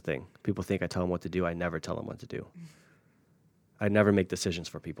 That's the thing. People think I tell them what to do. I never tell them what to do. I never make decisions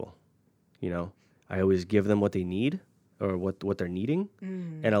for people. You know, I always give them what they need or what they're needing,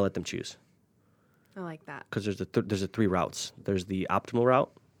 and I'll let them choose. I like that. Because there's the three routes. There's the optimal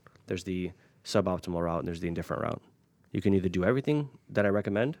route, there's the suboptimal route, and there's the indifferent route. You can either do everything that I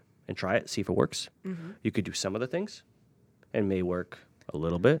recommend and try it, see if it works. You could do some of the things and may work a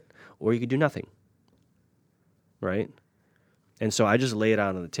little bit, or you could do nothing. Right? And so I just lay it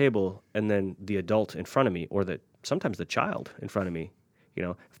out on the table, and then the adult in front of me, or sometimes the child in front of me, you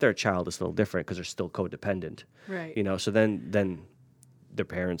know, if they're a child, it's a little different because they're still codependent. Right. You know, so then their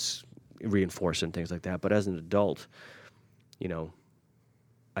parents reinforce and things like that. But as an adult, you know,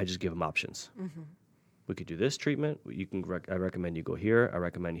 I just give them options. We could do this treatment. I recommend you go here. I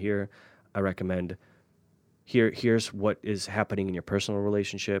recommend here. I recommend here's what is happening in your personal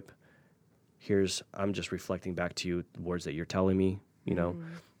relationship. I'm just reflecting back to you the words that you're telling me, you know,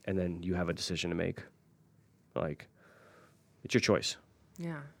 and then you have a decision to make. Like, it's your choice.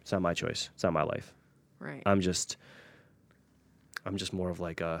 Yeah. It's not my choice. It's not my life. Right. I'm just more of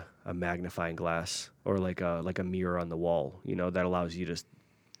like a magnifying glass, or like a mirror on the wall, you know, that allows you to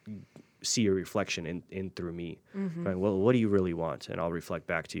see your reflection in through me. Right? Well, what do you really want? And I'll reflect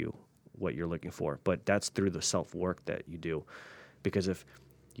back to you what you're looking for. But that's through the self-work that you do. Because if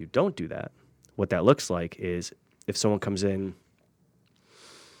you don't do that, what that looks like is if someone comes in,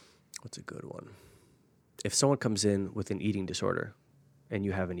 what's a good one? If someone comes in with an eating disorder and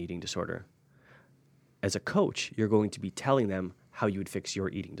you have an eating disorder, as a coach, you're going to be telling them how you would fix your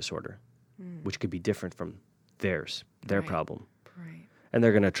eating disorder, which could be different from their Right. problem. Right. And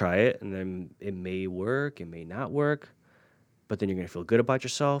they're going to try it, and then it may work, it may not work, but then you're going to feel good about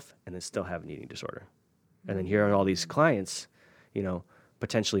yourself and then still have an eating disorder. And then here are all these clients, you know,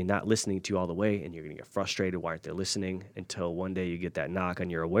 potentially not listening to you all the way, and you're going to get frustrated. Why aren't they listening? Until one day you get that knock on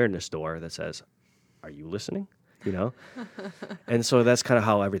your awareness door that says, are you listening? You know? And so that's kind of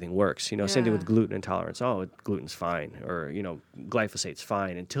how everything works. You know, same thing with gluten intolerance. Oh, gluten's fine. Or, you know, glyphosate's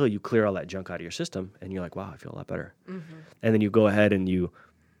fine, until you clear all that junk out of your system and you're like, wow, I feel a lot better. And then you go ahead and you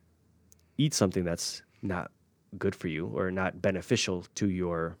eat something that's not good for you or not beneficial to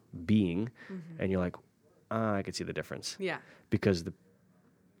your being, and you're like, I could see the difference. Yeah. Because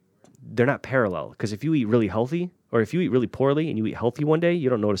they're not parallel. Because if you eat really healthy, or if you eat really poorly and you eat healthy one day, you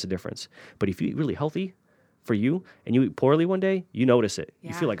don't notice a difference. But if you eat really healthy for you and you eat poorly one day, you notice it.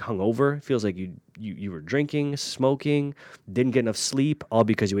 You feel like hungover. It feels like you were drinking, smoking, didn't get enough sleep, all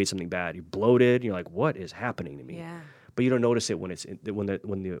because you ate something bad. You bloated. And you're like, what is happening to me? Yeah. But you don't notice it when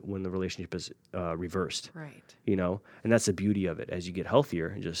the relationship is reversed. Right. You know, and that's the beauty of it. As you get healthier,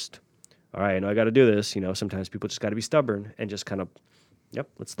 and just, all right, I know I got to do this. You know, sometimes people just got to be stubborn and just kind of,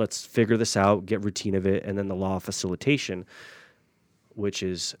 let's figure this out, get routine of it, and then the law of facilitation, which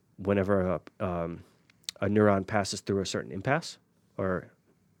is whenever a neuron passes through a certain impasse, or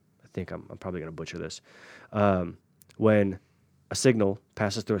I think I'm probably going to butcher this, when a signal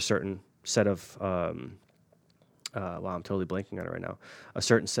passes through a certain set of wow, I'm totally blanking on it right now. A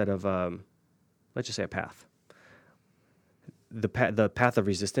certain set of, let's just say a path. The path of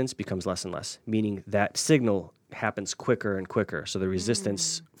resistance becomes less and less, meaning that signal happens quicker and quicker. So the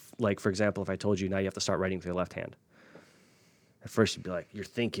resistance, like for example, if I told you now you have to start writing with your left hand. At first you'd be like, you're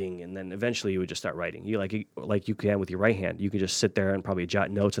thinking, and then eventually you would just start writing. You like you can with your right hand. You can just sit there and probably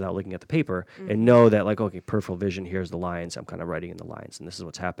jot notes without looking at the paper and know that like, okay, peripheral vision, here's the lines. I'm kind of writing in the lines, and this is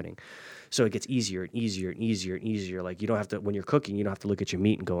what's happening. So it gets easier and easier and easier and easier. Like you don't have to, when you're cooking, you don't have to look at your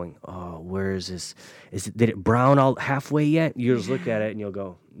meat and going, oh, where is this? Did it brown all halfway yet? You just look at it and you'll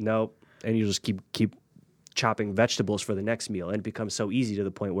go, nope. And you just keep chopping vegetables for the next meal. And it becomes so easy to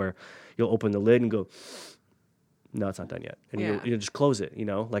the point where you'll open the lid and go, no, it's not done yet. And you'll just close it, you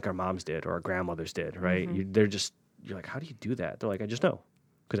know, like our moms did or our grandmothers did, right? You're like, how do you do that? They're like, I just know.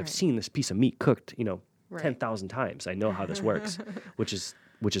 Because I've seen this piece of meat cooked, 10,000 times. I know how this works, which is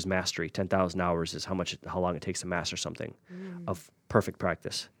mastery. 10,000 hours is how long it takes to master something of perfect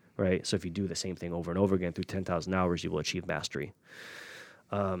practice, right? So if you do the same thing over and over again through 10,000 hours, you will achieve mastery.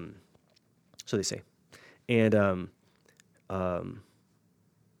 So they say. And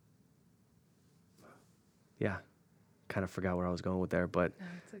yeah. Kind of forgot where I was going with there, but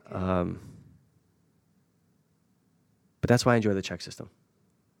but that's why I enjoy the check system,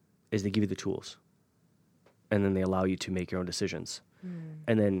 is they give you the tools and then they allow you to make your own decisions.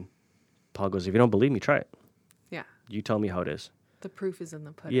 And then Paul goes, if you don't believe me, try it. Yeah. You tell me how it is. The proof is in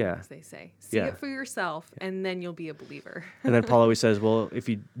the pudding, as they say. See it for yourself, and then you'll be a believer. And then Paul always says, well, if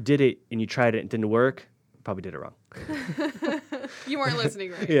you did it and you tried it and it didn't work, you probably did it wrong. You weren't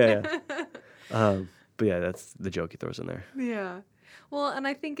listening right. Yeah. But yeah, that's the joke he throws in there. Yeah. Well, and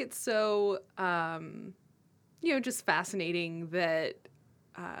I think it's so, just fascinating that,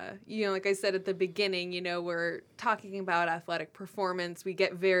 like I said at the beginning, we're talking about athletic performance. We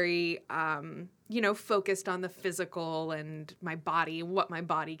get very, focused on the physical and my body, what my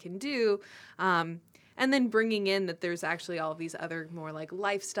body can do. And then bringing in that there's actually all these other more like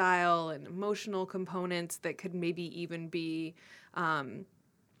lifestyle and emotional components that could maybe even be,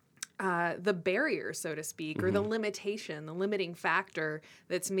 the barrier, so to speak, or the limitation, the limiting factor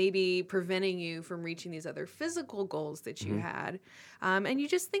that's maybe preventing you from reaching these other physical goals that you had. And you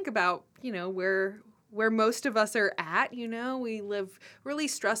just think about, where most of us are at, we live really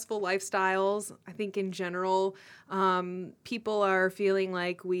stressful lifestyles. I think in general, people are feeling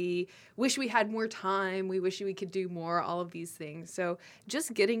like we wish we had more time. We wish we could do more, all of these things. So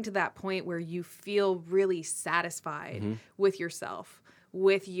just getting to that point where you feel really satisfied with yourself,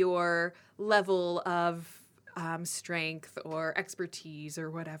 with your level of strength or expertise or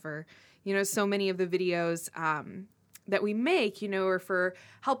whatever. So many of the videos that we make, are for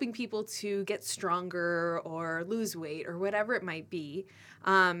helping people to get stronger or lose weight or whatever it might be.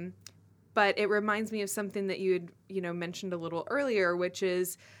 But it reminds me of something that you had, mentioned a little earlier, which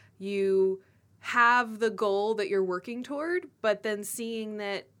is you have the goal that you're working toward, but then seeing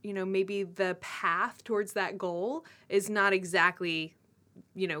that, maybe the path towards that goal is not exactly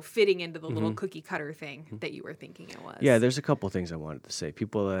fitting into the little cookie cutter thing that you were thinking it was. Yeah, there's a couple things I wanted to say.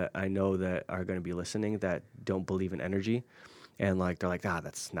 People that I know that are going to be listening that don't believe in energy, and they're like,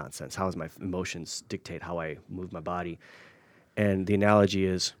 that's nonsense. How does my emotions dictate how I move my body? And the analogy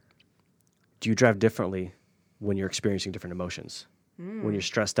is, do you drive differently when you're experiencing different emotions? When you're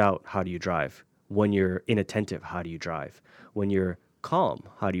stressed out, how do you drive? When you're inattentive, how do you drive? When you're calm,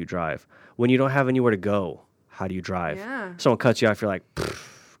 how do you drive? When you don't have anywhere to go, how do you drive? Yeah. Someone cuts you off, you're like,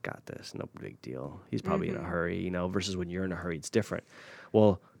 got this, no big deal. He's probably in a hurry, versus when you're in a hurry, it's different.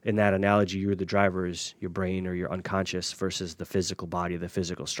 Well, in that analogy, you're the driver is your brain or your unconscious versus the physical body, the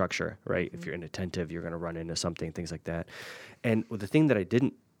physical structure, right? If you're inattentive, you're going to run into something, things like that. And the thing that I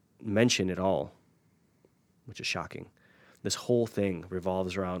didn't mention at all, which is shocking, this whole thing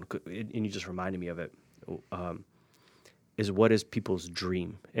revolves around, and you just reminded me of it, is what is people's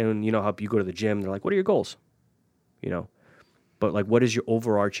dream? And you know how you go to the gym, they're like, what are your goals? You know, but like, what is your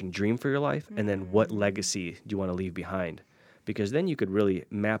overarching dream for your life? And then what legacy do you want to leave behind? Because then you could really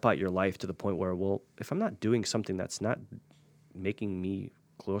map out your life to the point where, well, if I'm not doing something that's not making me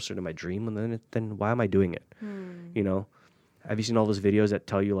closer to my dream, then why am I doing it? You know, have you seen all those videos that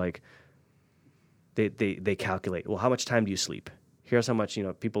tell you like, they calculate, well, how much time do you sleep? Here's how much, you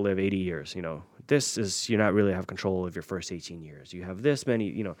know, people live 80 years, you know, you're not really have control of your first 18 years. You have this many,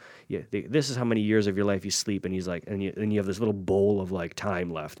 you know, this is how many years of your life you sleep. And he's like, and you have this little bowl of like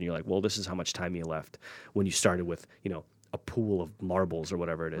time left. And you're like, well, this is how much time you left when you started with, you know, a pool of marbles or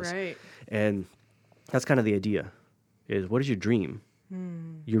whatever it is. Right. And that's kind of the idea is, what is your dream?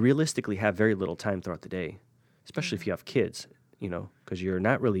 You realistically have very little time throughout the day, especially if you have kids, you know, because you're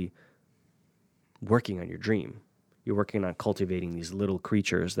not really working on your dream. You're working on cultivating these little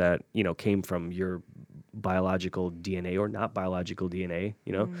creatures that, you know, came from your biological DNA or not biological DNA,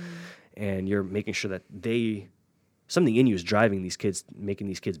 you know, and you're making sure that something in you is driving these kids, making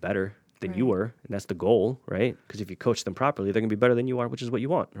these kids better than you were. And that's the goal, right? Because if you coach them properly, they're going to be better than you are, which is what you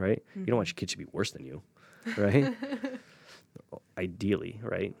want, right? You don't want your kids to be worse than you, right? Ideally,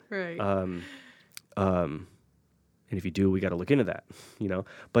 right? Right. And if you do, we got to look into that, you know.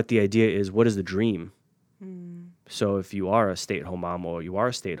 But the idea is, what is the dream? So if you are a stay-at-home mom or you are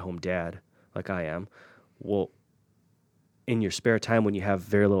a stay-at-home dad, like I am, well, in your spare time when you have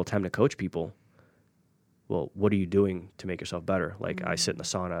very little time to coach people, well, what are you doing to make yourself better? Like I sit in the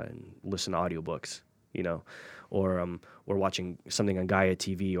sauna and listen to audiobooks, you know, or watching something on Gaia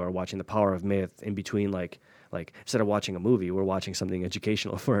TV or watching The Power of Myth in between, like instead of watching a movie, we're watching something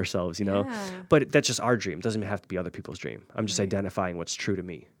educational for ourselves, you know. Yeah. But that's just our dream. It doesn't have to be other people's dream. I'm just identifying what's true to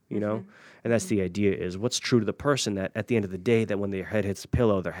me, you know. And that's the idea, is what's true to the person, that at the end of the day, that when their head hits the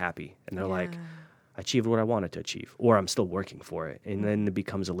pillow, they're happy and they're like, I achieved what I wanted to achieve, or I'm still working for it. And then it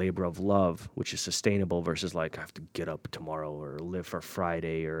becomes a labor of love, which is sustainable, versus like, I have to get up tomorrow or live for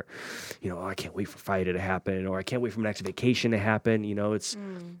Friday, or, you know, I can't wait for Friday to happen, or I can't wait for my next vacation to happen. You know, it's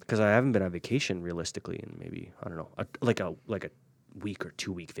because I haven't been on vacation realistically in maybe, I don't know, like a week or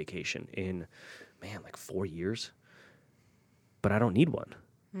 2 week vacation in, like 4 years. But I don't need one.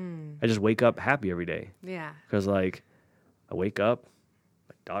 I just wake up happy every day. Yeah. Because like I wake up,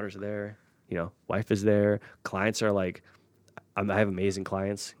 my daughter's there, you know, wife is there. Clients are like, I have amazing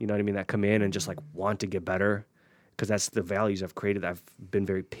clients, you know what I mean, that come in and just like want to get better, because that's the values I've created. I've been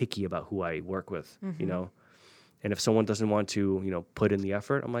very picky about who I work with, you know. And if someone doesn't want to, you know, put in the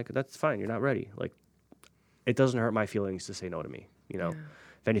effort, I'm like, that's fine. You're not ready. Like, it doesn't hurt my feelings to say no to me, you know.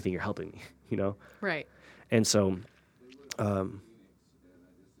 If anything, you're helping me, you know. Right. And so,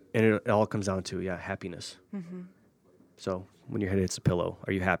 and it all comes down to, happiness. So when your head hits the pillow,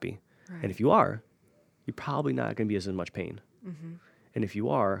 are you happy? Right. And if you are, you're probably not going to be as in much pain. And if you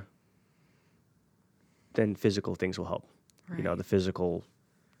are, then physical things will help. Right. You know, the physical,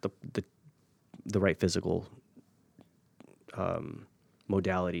 the right physical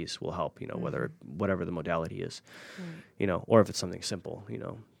modalities will help, you know, whatever the modality is, you know, or if it's something simple, you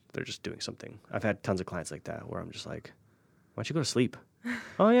know, they're just doing something. I've had tons of clients like that where I'm just like, why don't you go to sleep?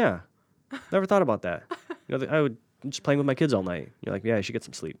 Oh, yeah. Never thought about that. You know, I would just playing with my kids all night. You're like, yeah, I should get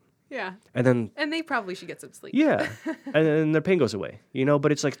some sleep. Yeah. And they probably should get some sleep. Yeah. And then their pain goes away, you know,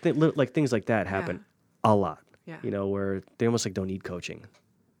 but it's like, things like that happen a lot, you know, where they almost like don't need coaching,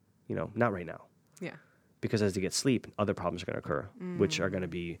 you know, not right now. Yeah. Because as they get sleep, other problems are going to occur, which are going to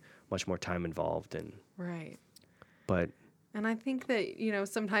be much more time involved. And right. But. And I think that, you know,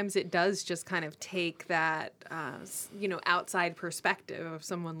 sometimes it does just kind of take that, you know, outside perspective of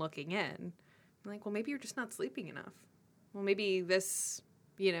someone looking in. Like, well, maybe you're just not sleeping enough. Well, maybe this,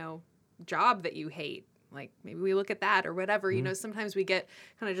 you know, job that you hate, like maybe we look at that or whatever. You know, sometimes we get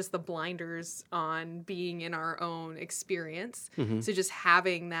kind of just the blinders on being in our own experience. So just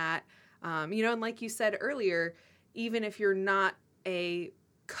having that, you know, and like you said earlier, even if you're not a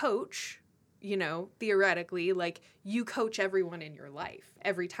coach, you know, theoretically, like you coach everyone in your life.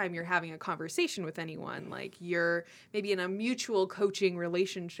 Every time you're having a conversation with anyone, like you're maybe in a mutual coaching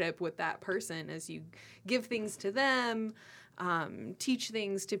relationship with that person as you give things to them, teach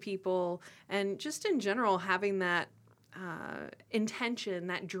things to people, and just in general having that intention,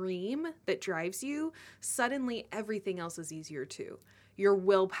 that dream that drives you, suddenly everything else is easier too. Your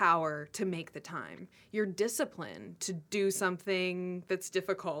willpower to make the time, your discipline to do something that's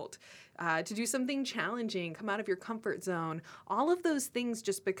difficult, to do something challenging, come out of your comfort zone. All of those things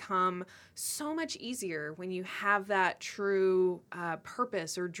just become so much easier when you have that true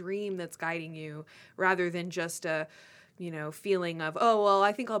purpose or dream that's guiding you, rather than just a, feeling of, oh, well,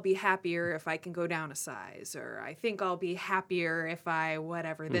 I think I'll be happier if I can go down a size, or I think I'll be happier if I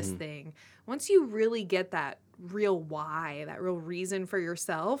whatever this thing. Once you really get that real why, that real reason for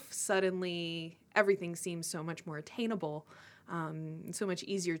yourself, suddenly everything seems so much more attainable, and so much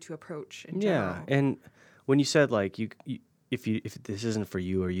easier to approach in general. Yeah, and when you said like if this isn't for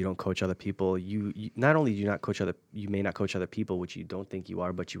you or you don't coach other people, you not only do you not coach you may not coach other people, which you don't think you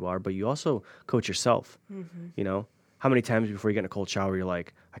are, but you also coach yourself. How many times before you get in a cold shower, you're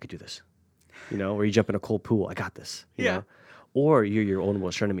like, I could do this, or you jump in a cold pool, I got this, you know? Or you're your own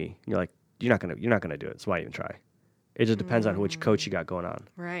worst enemy. You're like, you're not gonna do it. So why even try? It just depends on which coach you got going on,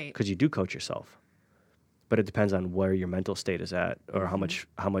 right? Because you do coach yourself, but it depends on where your mental state is at, or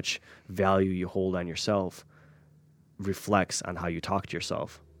how much value you hold on yourself reflects on how you talk to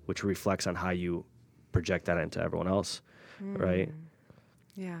yourself, which reflects on how you project that into everyone else, right?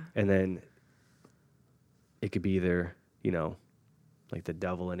 Yeah. And then it could be either, like the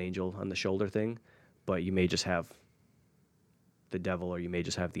devil and angel on the shoulder thing, but you may just have the devil or you may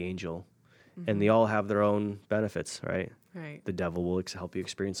just have the angel, and they all have their own benefits, right? Right. The devil will help you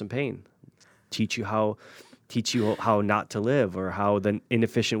experience some pain, teach you how not to live, or how the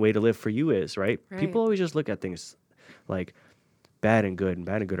inefficient way to live for you is, right? People always just look at things like bad and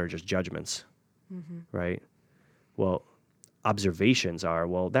good are just judgments, right? Well, observations are,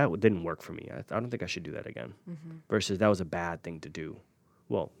 well, that didn't work for me. I don't think I should do that again. Versus that was a bad thing to do.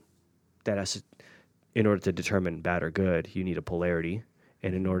 Well, in order to determine bad or good, you need a polarity.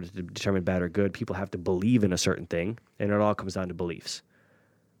 And in order to determine bad or good, people have to believe in a certain thing. And it all comes down to beliefs,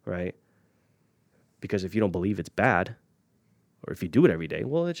 right? Because if you don't believe it's bad, or if you do it every day,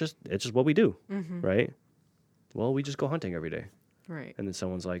 well, it's just what we do, right? Well, we just go hunting every day. Right. And then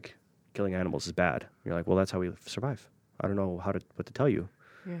someone's like, killing animals is bad. You're like, well, that's how we survive. I don't know what to tell you.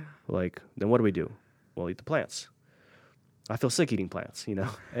 Yeah. Like, then what do we do? Well, eat the plants. I feel sick eating plants,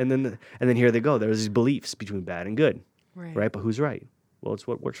 And then here they go. There's these beliefs between bad and good, right? But who's right? Well, it's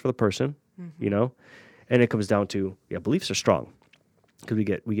what works for the person, And it comes down to, beliefs are strong because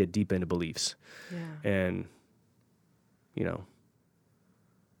we get deep into beliefs. Yeah. And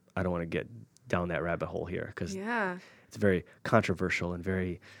I don't want to get down that rabbit hole here because it's very controversial and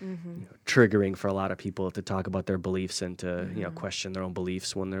very triggering for a lot of people to talk about their beliefs and to question their own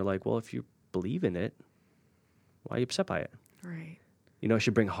beliefs when they're like, well, if you believe in it, why are you upset by it? Right. It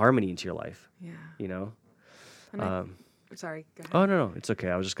should bring harmony into your life. Yeah. And sorry. Go ahead. Oh no, it's okay.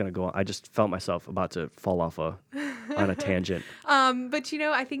 I was just gonna go on. I just felt myself about to fall off on a tangent. But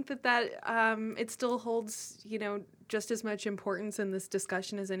I think that it still holds just as much importance in this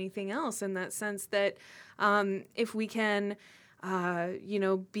discussion as anything else, in that sense that if we can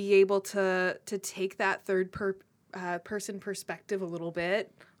be able to take that third person perspective a little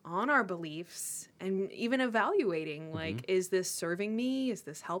bit on our beliefs and even evaluating, like, is this serving me? Is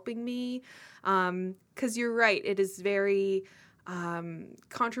this helping me? Because you're right, it is very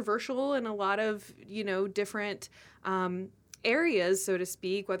controversial in a lot of, different areas, so to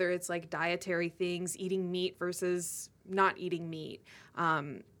speak, whether it's like dietary things, eating meat versus not eating meat.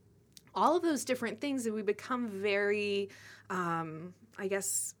 All of those different things that we become very,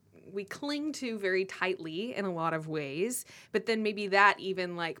 we cling to very tightly in a lot of ways, but then maybe that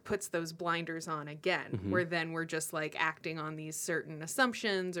even like puts those blinders on again, where then we're just like acting on these certain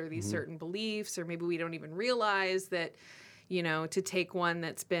assumptions or these certain beliefs, or maybe we don't even realize that, to take one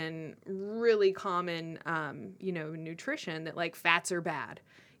that's been really common, nutrition, that like fats are bad.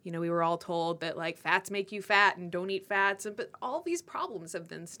 We were all told that like fats make you fat and don't eat fats, but all these problems have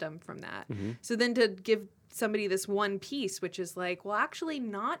then stemmed from that. So then to give somebody this one piece, which is like, well, actually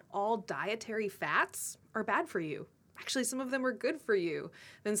not all dietary fats are bad for you. Actually, some of them are good for you.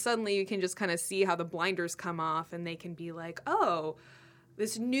 Then suddenly you can just kind of see how the blinders come off and they can be like, oh,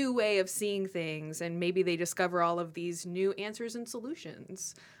 this new way of seeing things, and maybe they discover all of these new answers and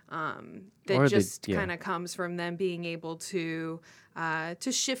solutions that just kind of comes from them being able to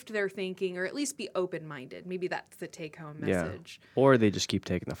shift their thinking, or at least be open-minded. Maybe that's the take-home message. Yeah. Or they just keep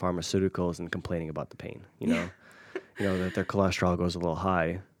taking the pharmaceuticals and complaining about the pain. That their cholesterol goes a little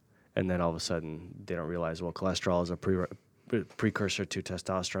high, and then all of a sudden they don't realize, well, cholesterol is a precursor to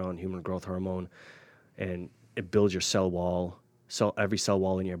testosterone, human growth hormone, and it builds your cell wall. So every cell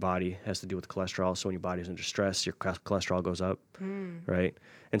wall in your body has to do with cholesterol. So when your body's under stress, your cholesterol goes up, right?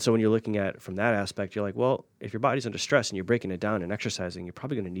 And so when you're looking at it from that aspect, you're like, well, if your body's under stress and you're breaking it down and exercising, you're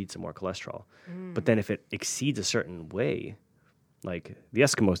probably going to need some more cholesterol. But then if it exceeds a certain way, like the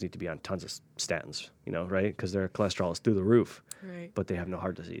Eskimos need to be on tons of statins, right? Because their cholesterol is through the roof, but they have no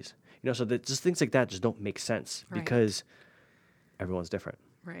heart disease. So just things like that just don't make sense because everyone's different.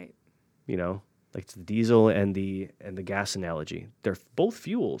 Right. like the diesel and the gas analogy. They're both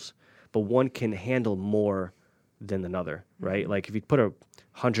fuels, but one can handle more than another, right? Like if you put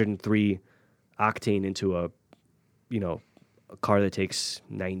 103 octane into a car that takes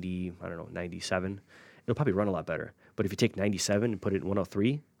 97, it'll probably run a lot better. But if you take 97 and put it in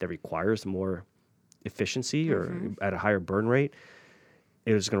 103, that requires more efficiency or at a higher burn rate,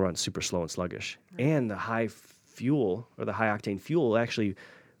 it's going to run super slow and sluggish. Right. And the high fuel or the high octane fuel will actually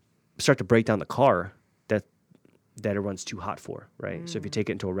start to break down the car that it runs too hot for, right? So if you take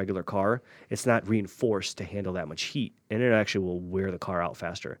it into a regular car, it's not reinforced to handle that much heat, and it actually will wear the car out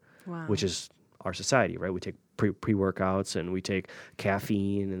faster, which is our society, right? We take pre-workouts, and we take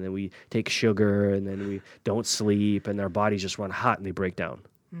caffeine, and then we take sugar, and then we don't sleep, and our bodies just run hot and they break down.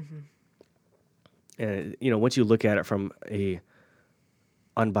 And, once you look at it from a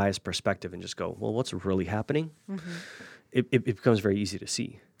unbiased perspective and just go, well, what's really happening? It becomes very easy to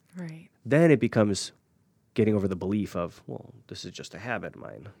see. Right. Then it becomes getting over the belief of, well, this is just a habit of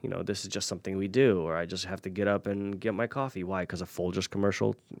mine. This is just something we do, or I just have to get up and get my coffee. Why? Because a Folgers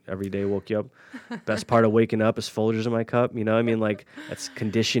commercial every day woke you up. Best part of waking up is Folgers in my cup. Like that's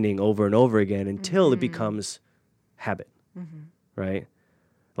conditioning over and over again until it becomes habit, right?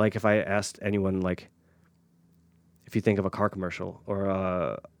 Like if I asked anyone, like, if you think of a car commercial or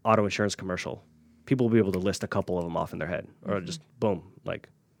a auto insurance commercial, people will be able to list a couple of them off in their head, or just boom, like,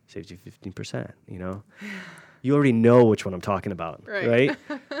 saves you 15%, You already know which one I'm talking about, right?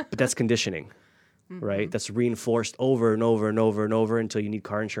 But that's conditioning, right? That's reinforced over and over and over and over until you need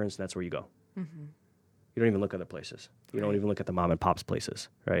car insurance, and that's where you go. You don't even look other places. You don't even look at the mom and pop's places,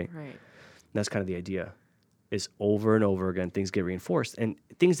 right? Right. And that's kind of the idea, is over and over again, things get reinforced. And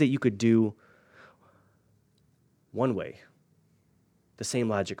things that you could do one way, the same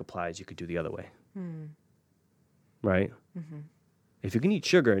logic applies, you could do the other way, right? If you can eat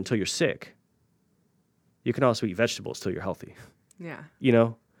sugar until you're sick, you can also eat vegetables till you're healthy. Yeah.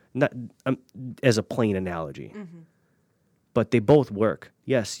 Not as a plain analogy. But they both work.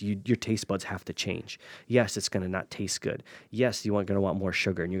 Yes, your taste buds have to change. Yes, it's going to not taste good. Yes, you're going to want more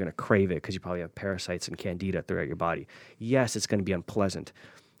sugar, and you're going to crave it because you probably have parasites and candida throughout your body. Yes, it's going to be unpleasant.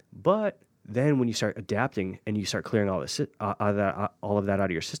 But then when you start adapting and you start clearing all of that out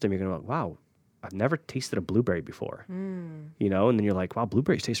of your system, you're going to be like, wow, I've never tasted a blueberry before, and then you're like, wow,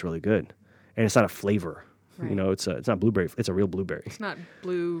 blueberries taste really good. And it's not a flavor, it's not blueberry. It's a real blueberry. It's not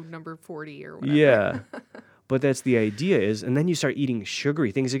blue number 40 or whatever. Yeah. But that's the idea is, and then you start eating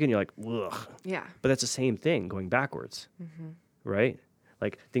sugary things again. You're like, ugh. Yeah. But that's the same thing going backwards, right?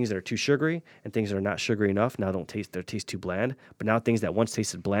 Like things that are too sugary and things that are not sugary enough now they taste too bland. But now things that once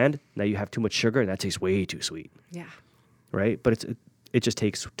tasted bland, now you have too much sugar and that tastes way too sweet. Yeah. Right? But it just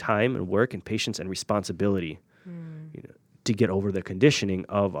takes time and work and patience and responsibility to get over the conditioning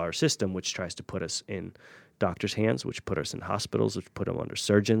of our system, which tries to put us in doctors' hands, which put us in hospitals, which put them under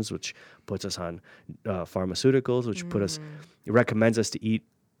surgeons, which puts us on pharmaceuticals, which recommends us to eat,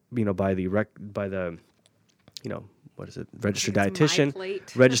 by the what is it? Registered dietitian,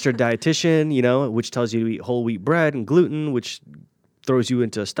 which tells you to eat whole wheat bread and gluten, which throws you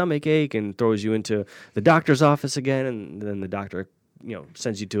into a stomach ache and throws you into the doctor's office again, and then the doctor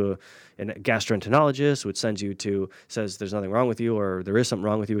sends you to a gastroenterologist, which says there's nothing wrong with you, or there is something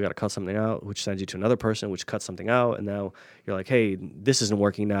wrong with you, we got to cut something out, which sends you to another person, which cuts something out, and now you're like, hey, this isn't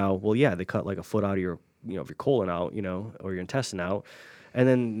working now. Well, yeah, they cut like a foot out of your, of your colon out, or your intestine out, and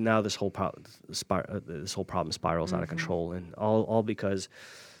then now this whole problem spirals out of control, and all because,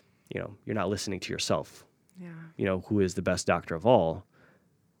 you're not listening to yourself. Yeah. Who is the best doctor of all.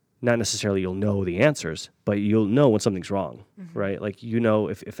 Not necessarily you'll know the answers, but you'll know when something's wrong, right? Like,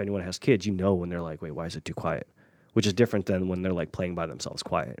 if anyone has kids, when they're like, wait, why is it too quiet? Which is different than when they're like playing by themselves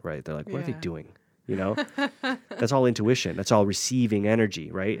quiet, right? They're like, what are they doing? That's all intuition. That's all receiving energy,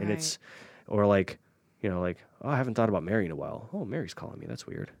 right? And it's, or like, oh, I haven't thought about Mary in a while. Oh, Mary's calling me. That's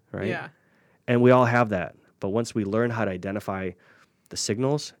weird, right? Yeah. And we all have that. But once we learn how to identify the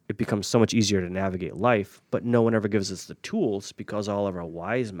signals, it becomes so much easier to navigate life, but no one ever gives us the tools because all of our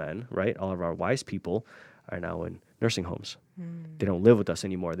wise men, right? All of our wise people are now in nursing homes. They don't live with us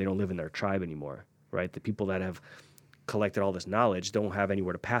anymore. They don't live in their tribe anymore, right? The people that have collected all this knowledge don't have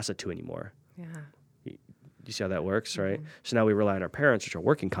anywhere to pass it to anymore. Yeah. You see how that works, right? So now we rely on our parents, which are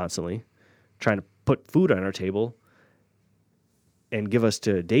working constantly, trying to put food on our table and give us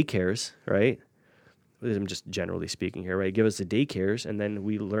to daycares, right? I'm just generally speaking here, right? Give us the daycares, and then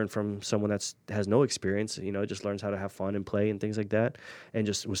we learn from someone that has no experience, just learns how to have fun and play and things like that, and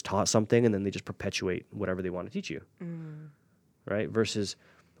just was taught something, and then they just perpetuate whatever they want to teach you, right? Versus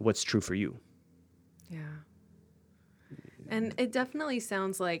what's true for you. Yeah. And it definitely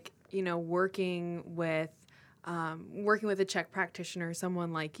sounds like, working with a Chek practitioner,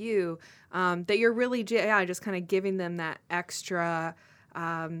 someone like you, that you're really, just kind of giving them that extra,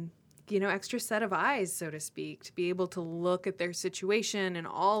 extra set of eyes, so to speak, to be able to look at their situation and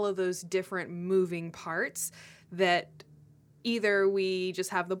all of those different moving parts that either we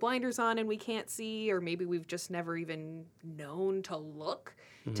just have the blinders on and we can't see, or maybe we've just never even known to look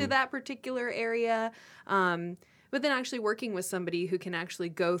to that particular area. But then actually working with somebody who can actually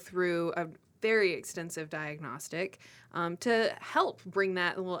go through a very extensive diagnostic to help bring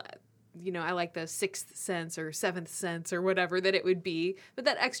that little, I like the sixth sense or seventh sense or whatever that it would be, but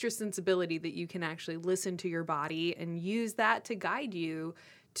that extra sensibility that you can actually listen to your body and use that to guide you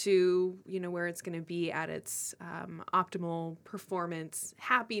to, where it's going to be at its optimal performance,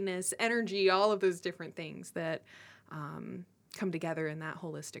 happiness, energy, all of those different things that come together in that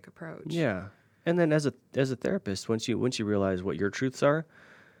holistic approach. Yeah. And then as a therapist, once you realize what your truths are,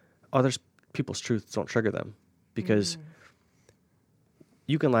 other people's truths don't trigger them, because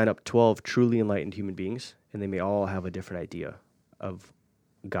you can line up 12 truly enlightened human beings and they may all have a different idea of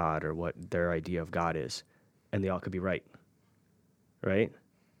God or what their idea of God is, and they all could be right?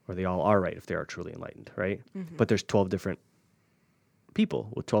 Or they all are right if they are truly enlightened, right? But there's 12 different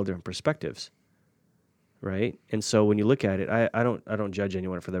people with 12 different perspectives, right? And so when you look at it, I don't judge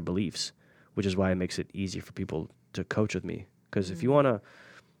anyone for their beliefs, which is why it makes it easy for people to coach with me. Because if you want to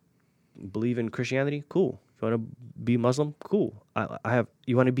believe in Christianity, cool. If you want to be Muslim, cool.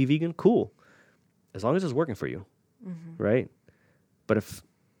 You want to be vegan, cool. As long as it's working for you, right? But if,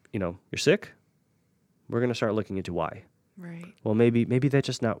 you're sick, we're going to start looking into why. Right. Well, maybe that's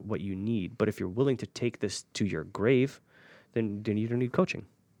just not what you need. But if you're willing to take this to your grave, then you don't need coaching.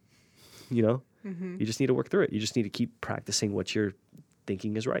 You just need to work through it. You just need to keep practicing what you're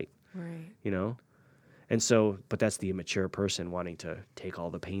thinking is right. Right. And so, but that's the immature person wanting to take all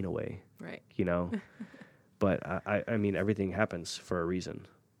the pain away. Right. But I mean, everything happens for a reason.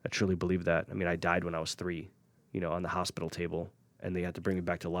 I truly believe that. I mean, I died when I was 3, on the hospital table, and they had to bring me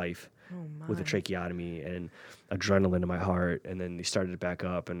back to life with a tracheotomy and adrenaline in my heart. And then they started it back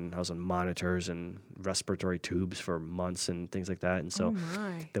up, and I was on monitors and respiratory tubes for months and things like that. And so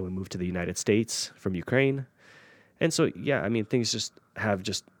then we moved to the United States from Ukraine. And so, yeah, I mean, things I've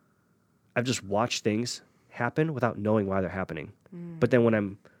just watched things happen without knowing why they're happening. But then when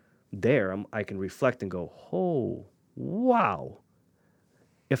I'm there, I can reflect and go, oh, wow.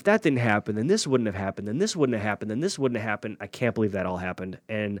 If that didn't happen, then this wouldn't have happened, then this wouldn't have happened, then this wouldn't have happened. I can't believe that all happened.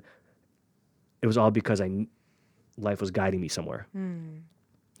 And it was all because life was guiding me somewhere.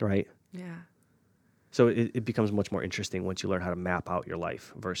 Right? Yeah. So it becomes much more interesting once you learn how to map out your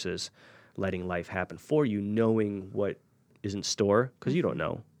life versus letting life happen for you, knowing what is in store, because you don't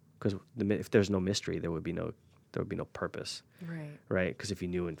know. Because if there's no mystery, there would be no purpose. Right. Right? Because if you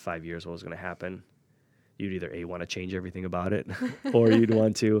knew in 5 years what was going to happen, you'd either want to change everything about it, or you'd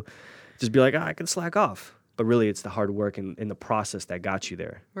want to just be like, I can slack off. But really, it's the hard work in the process that got you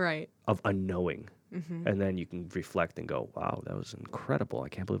there. Right. Of unknowing. And then you can reflect and go, wow, that was incredible. I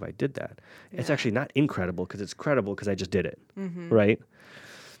can't believe I did that. Yeah. It's actually not incredible, because it's credible because I just did it. Right?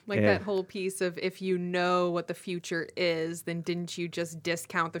 Like that whole piece of, if you know what the future is, then didn't you just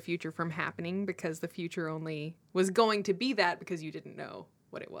discount the future from happening because the future only was going to be that because you didn't know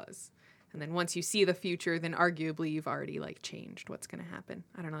what it was. And then once you see the future, then arguably you've already changed what's going to happen.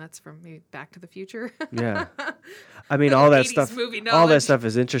 I don't know. That's from maybe Back to the Future. Yeah. I mean, all that stuff, all that stuff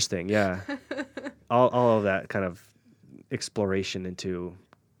is interesting. Yeah. all of that kind of exploration into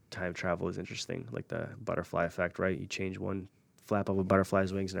time travel is interesting. Like the butterfly effect, right? You change one flap of a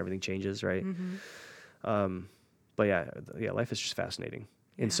butterfly's wings and everything changes, right? But yeah, life is just fascinating.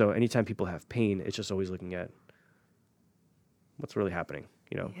 Yeah. And so anytime people have pain, it's just always looking at what's really happening,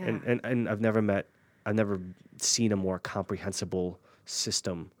 Yeah. And I've never seen a more comprehensible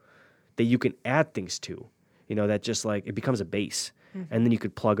system that you can add things to, that just it becomes a base. And then you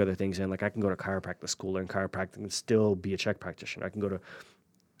could plug other things in. Like I can go to chiropractic school, learn chiropractic, and still be a Chek practitioner. I can go to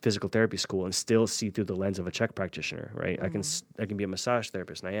physical therapy school and still see through the lens of a Chek practitioner, right? I can be a massage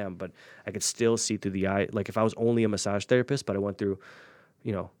therapist, and I am, but I could still see through the eye. Like if I was only a massage therapist, but I went through,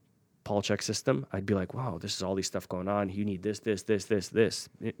 Paul Chek's system, I'd be like, wow, this is all these stuff going on. You need this.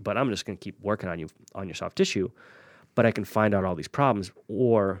 But I'm just going to keep working on your soft tissue. But I can find out all these problems,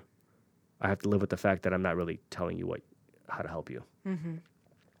 or I have to live with the fact that I'm not really telling you how to help you. And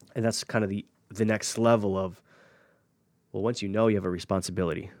that's kind of the next level of, well, once you have a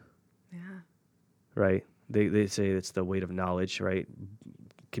responsibility. Yeah. Right? They say it's the weight of knowledge, right?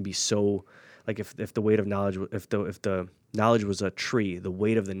 Can be so like if the weight of knowledge, if the knowledge was a tree, the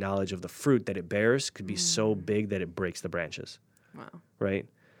weight of the knowledge of the fruit that it bears could be so big that it breaks the branches. Wow. Right?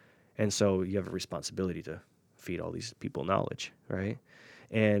 And so you have a responsibility to feed all these people knowledge, right?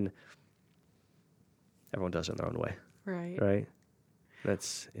 And everyone does it in their own way. Right?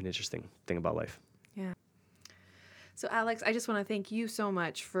 That's an interesting thing about life. Yeah. So Alex, I just want to thank you so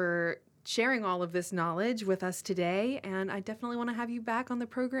much for sharing all of this knowledge with us today. And I definitely want to have you back on the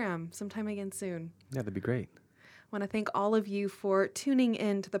program sometime again soon. Yeah, that'd be great. I want to thank all of you for tuning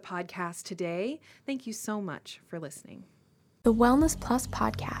in to the podcast today. Thank you so much for listening. The Wellness Plus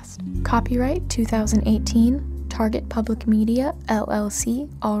Podcast. Copyright 2018. Target Public Media,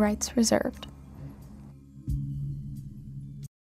 LLC. All rights reserved.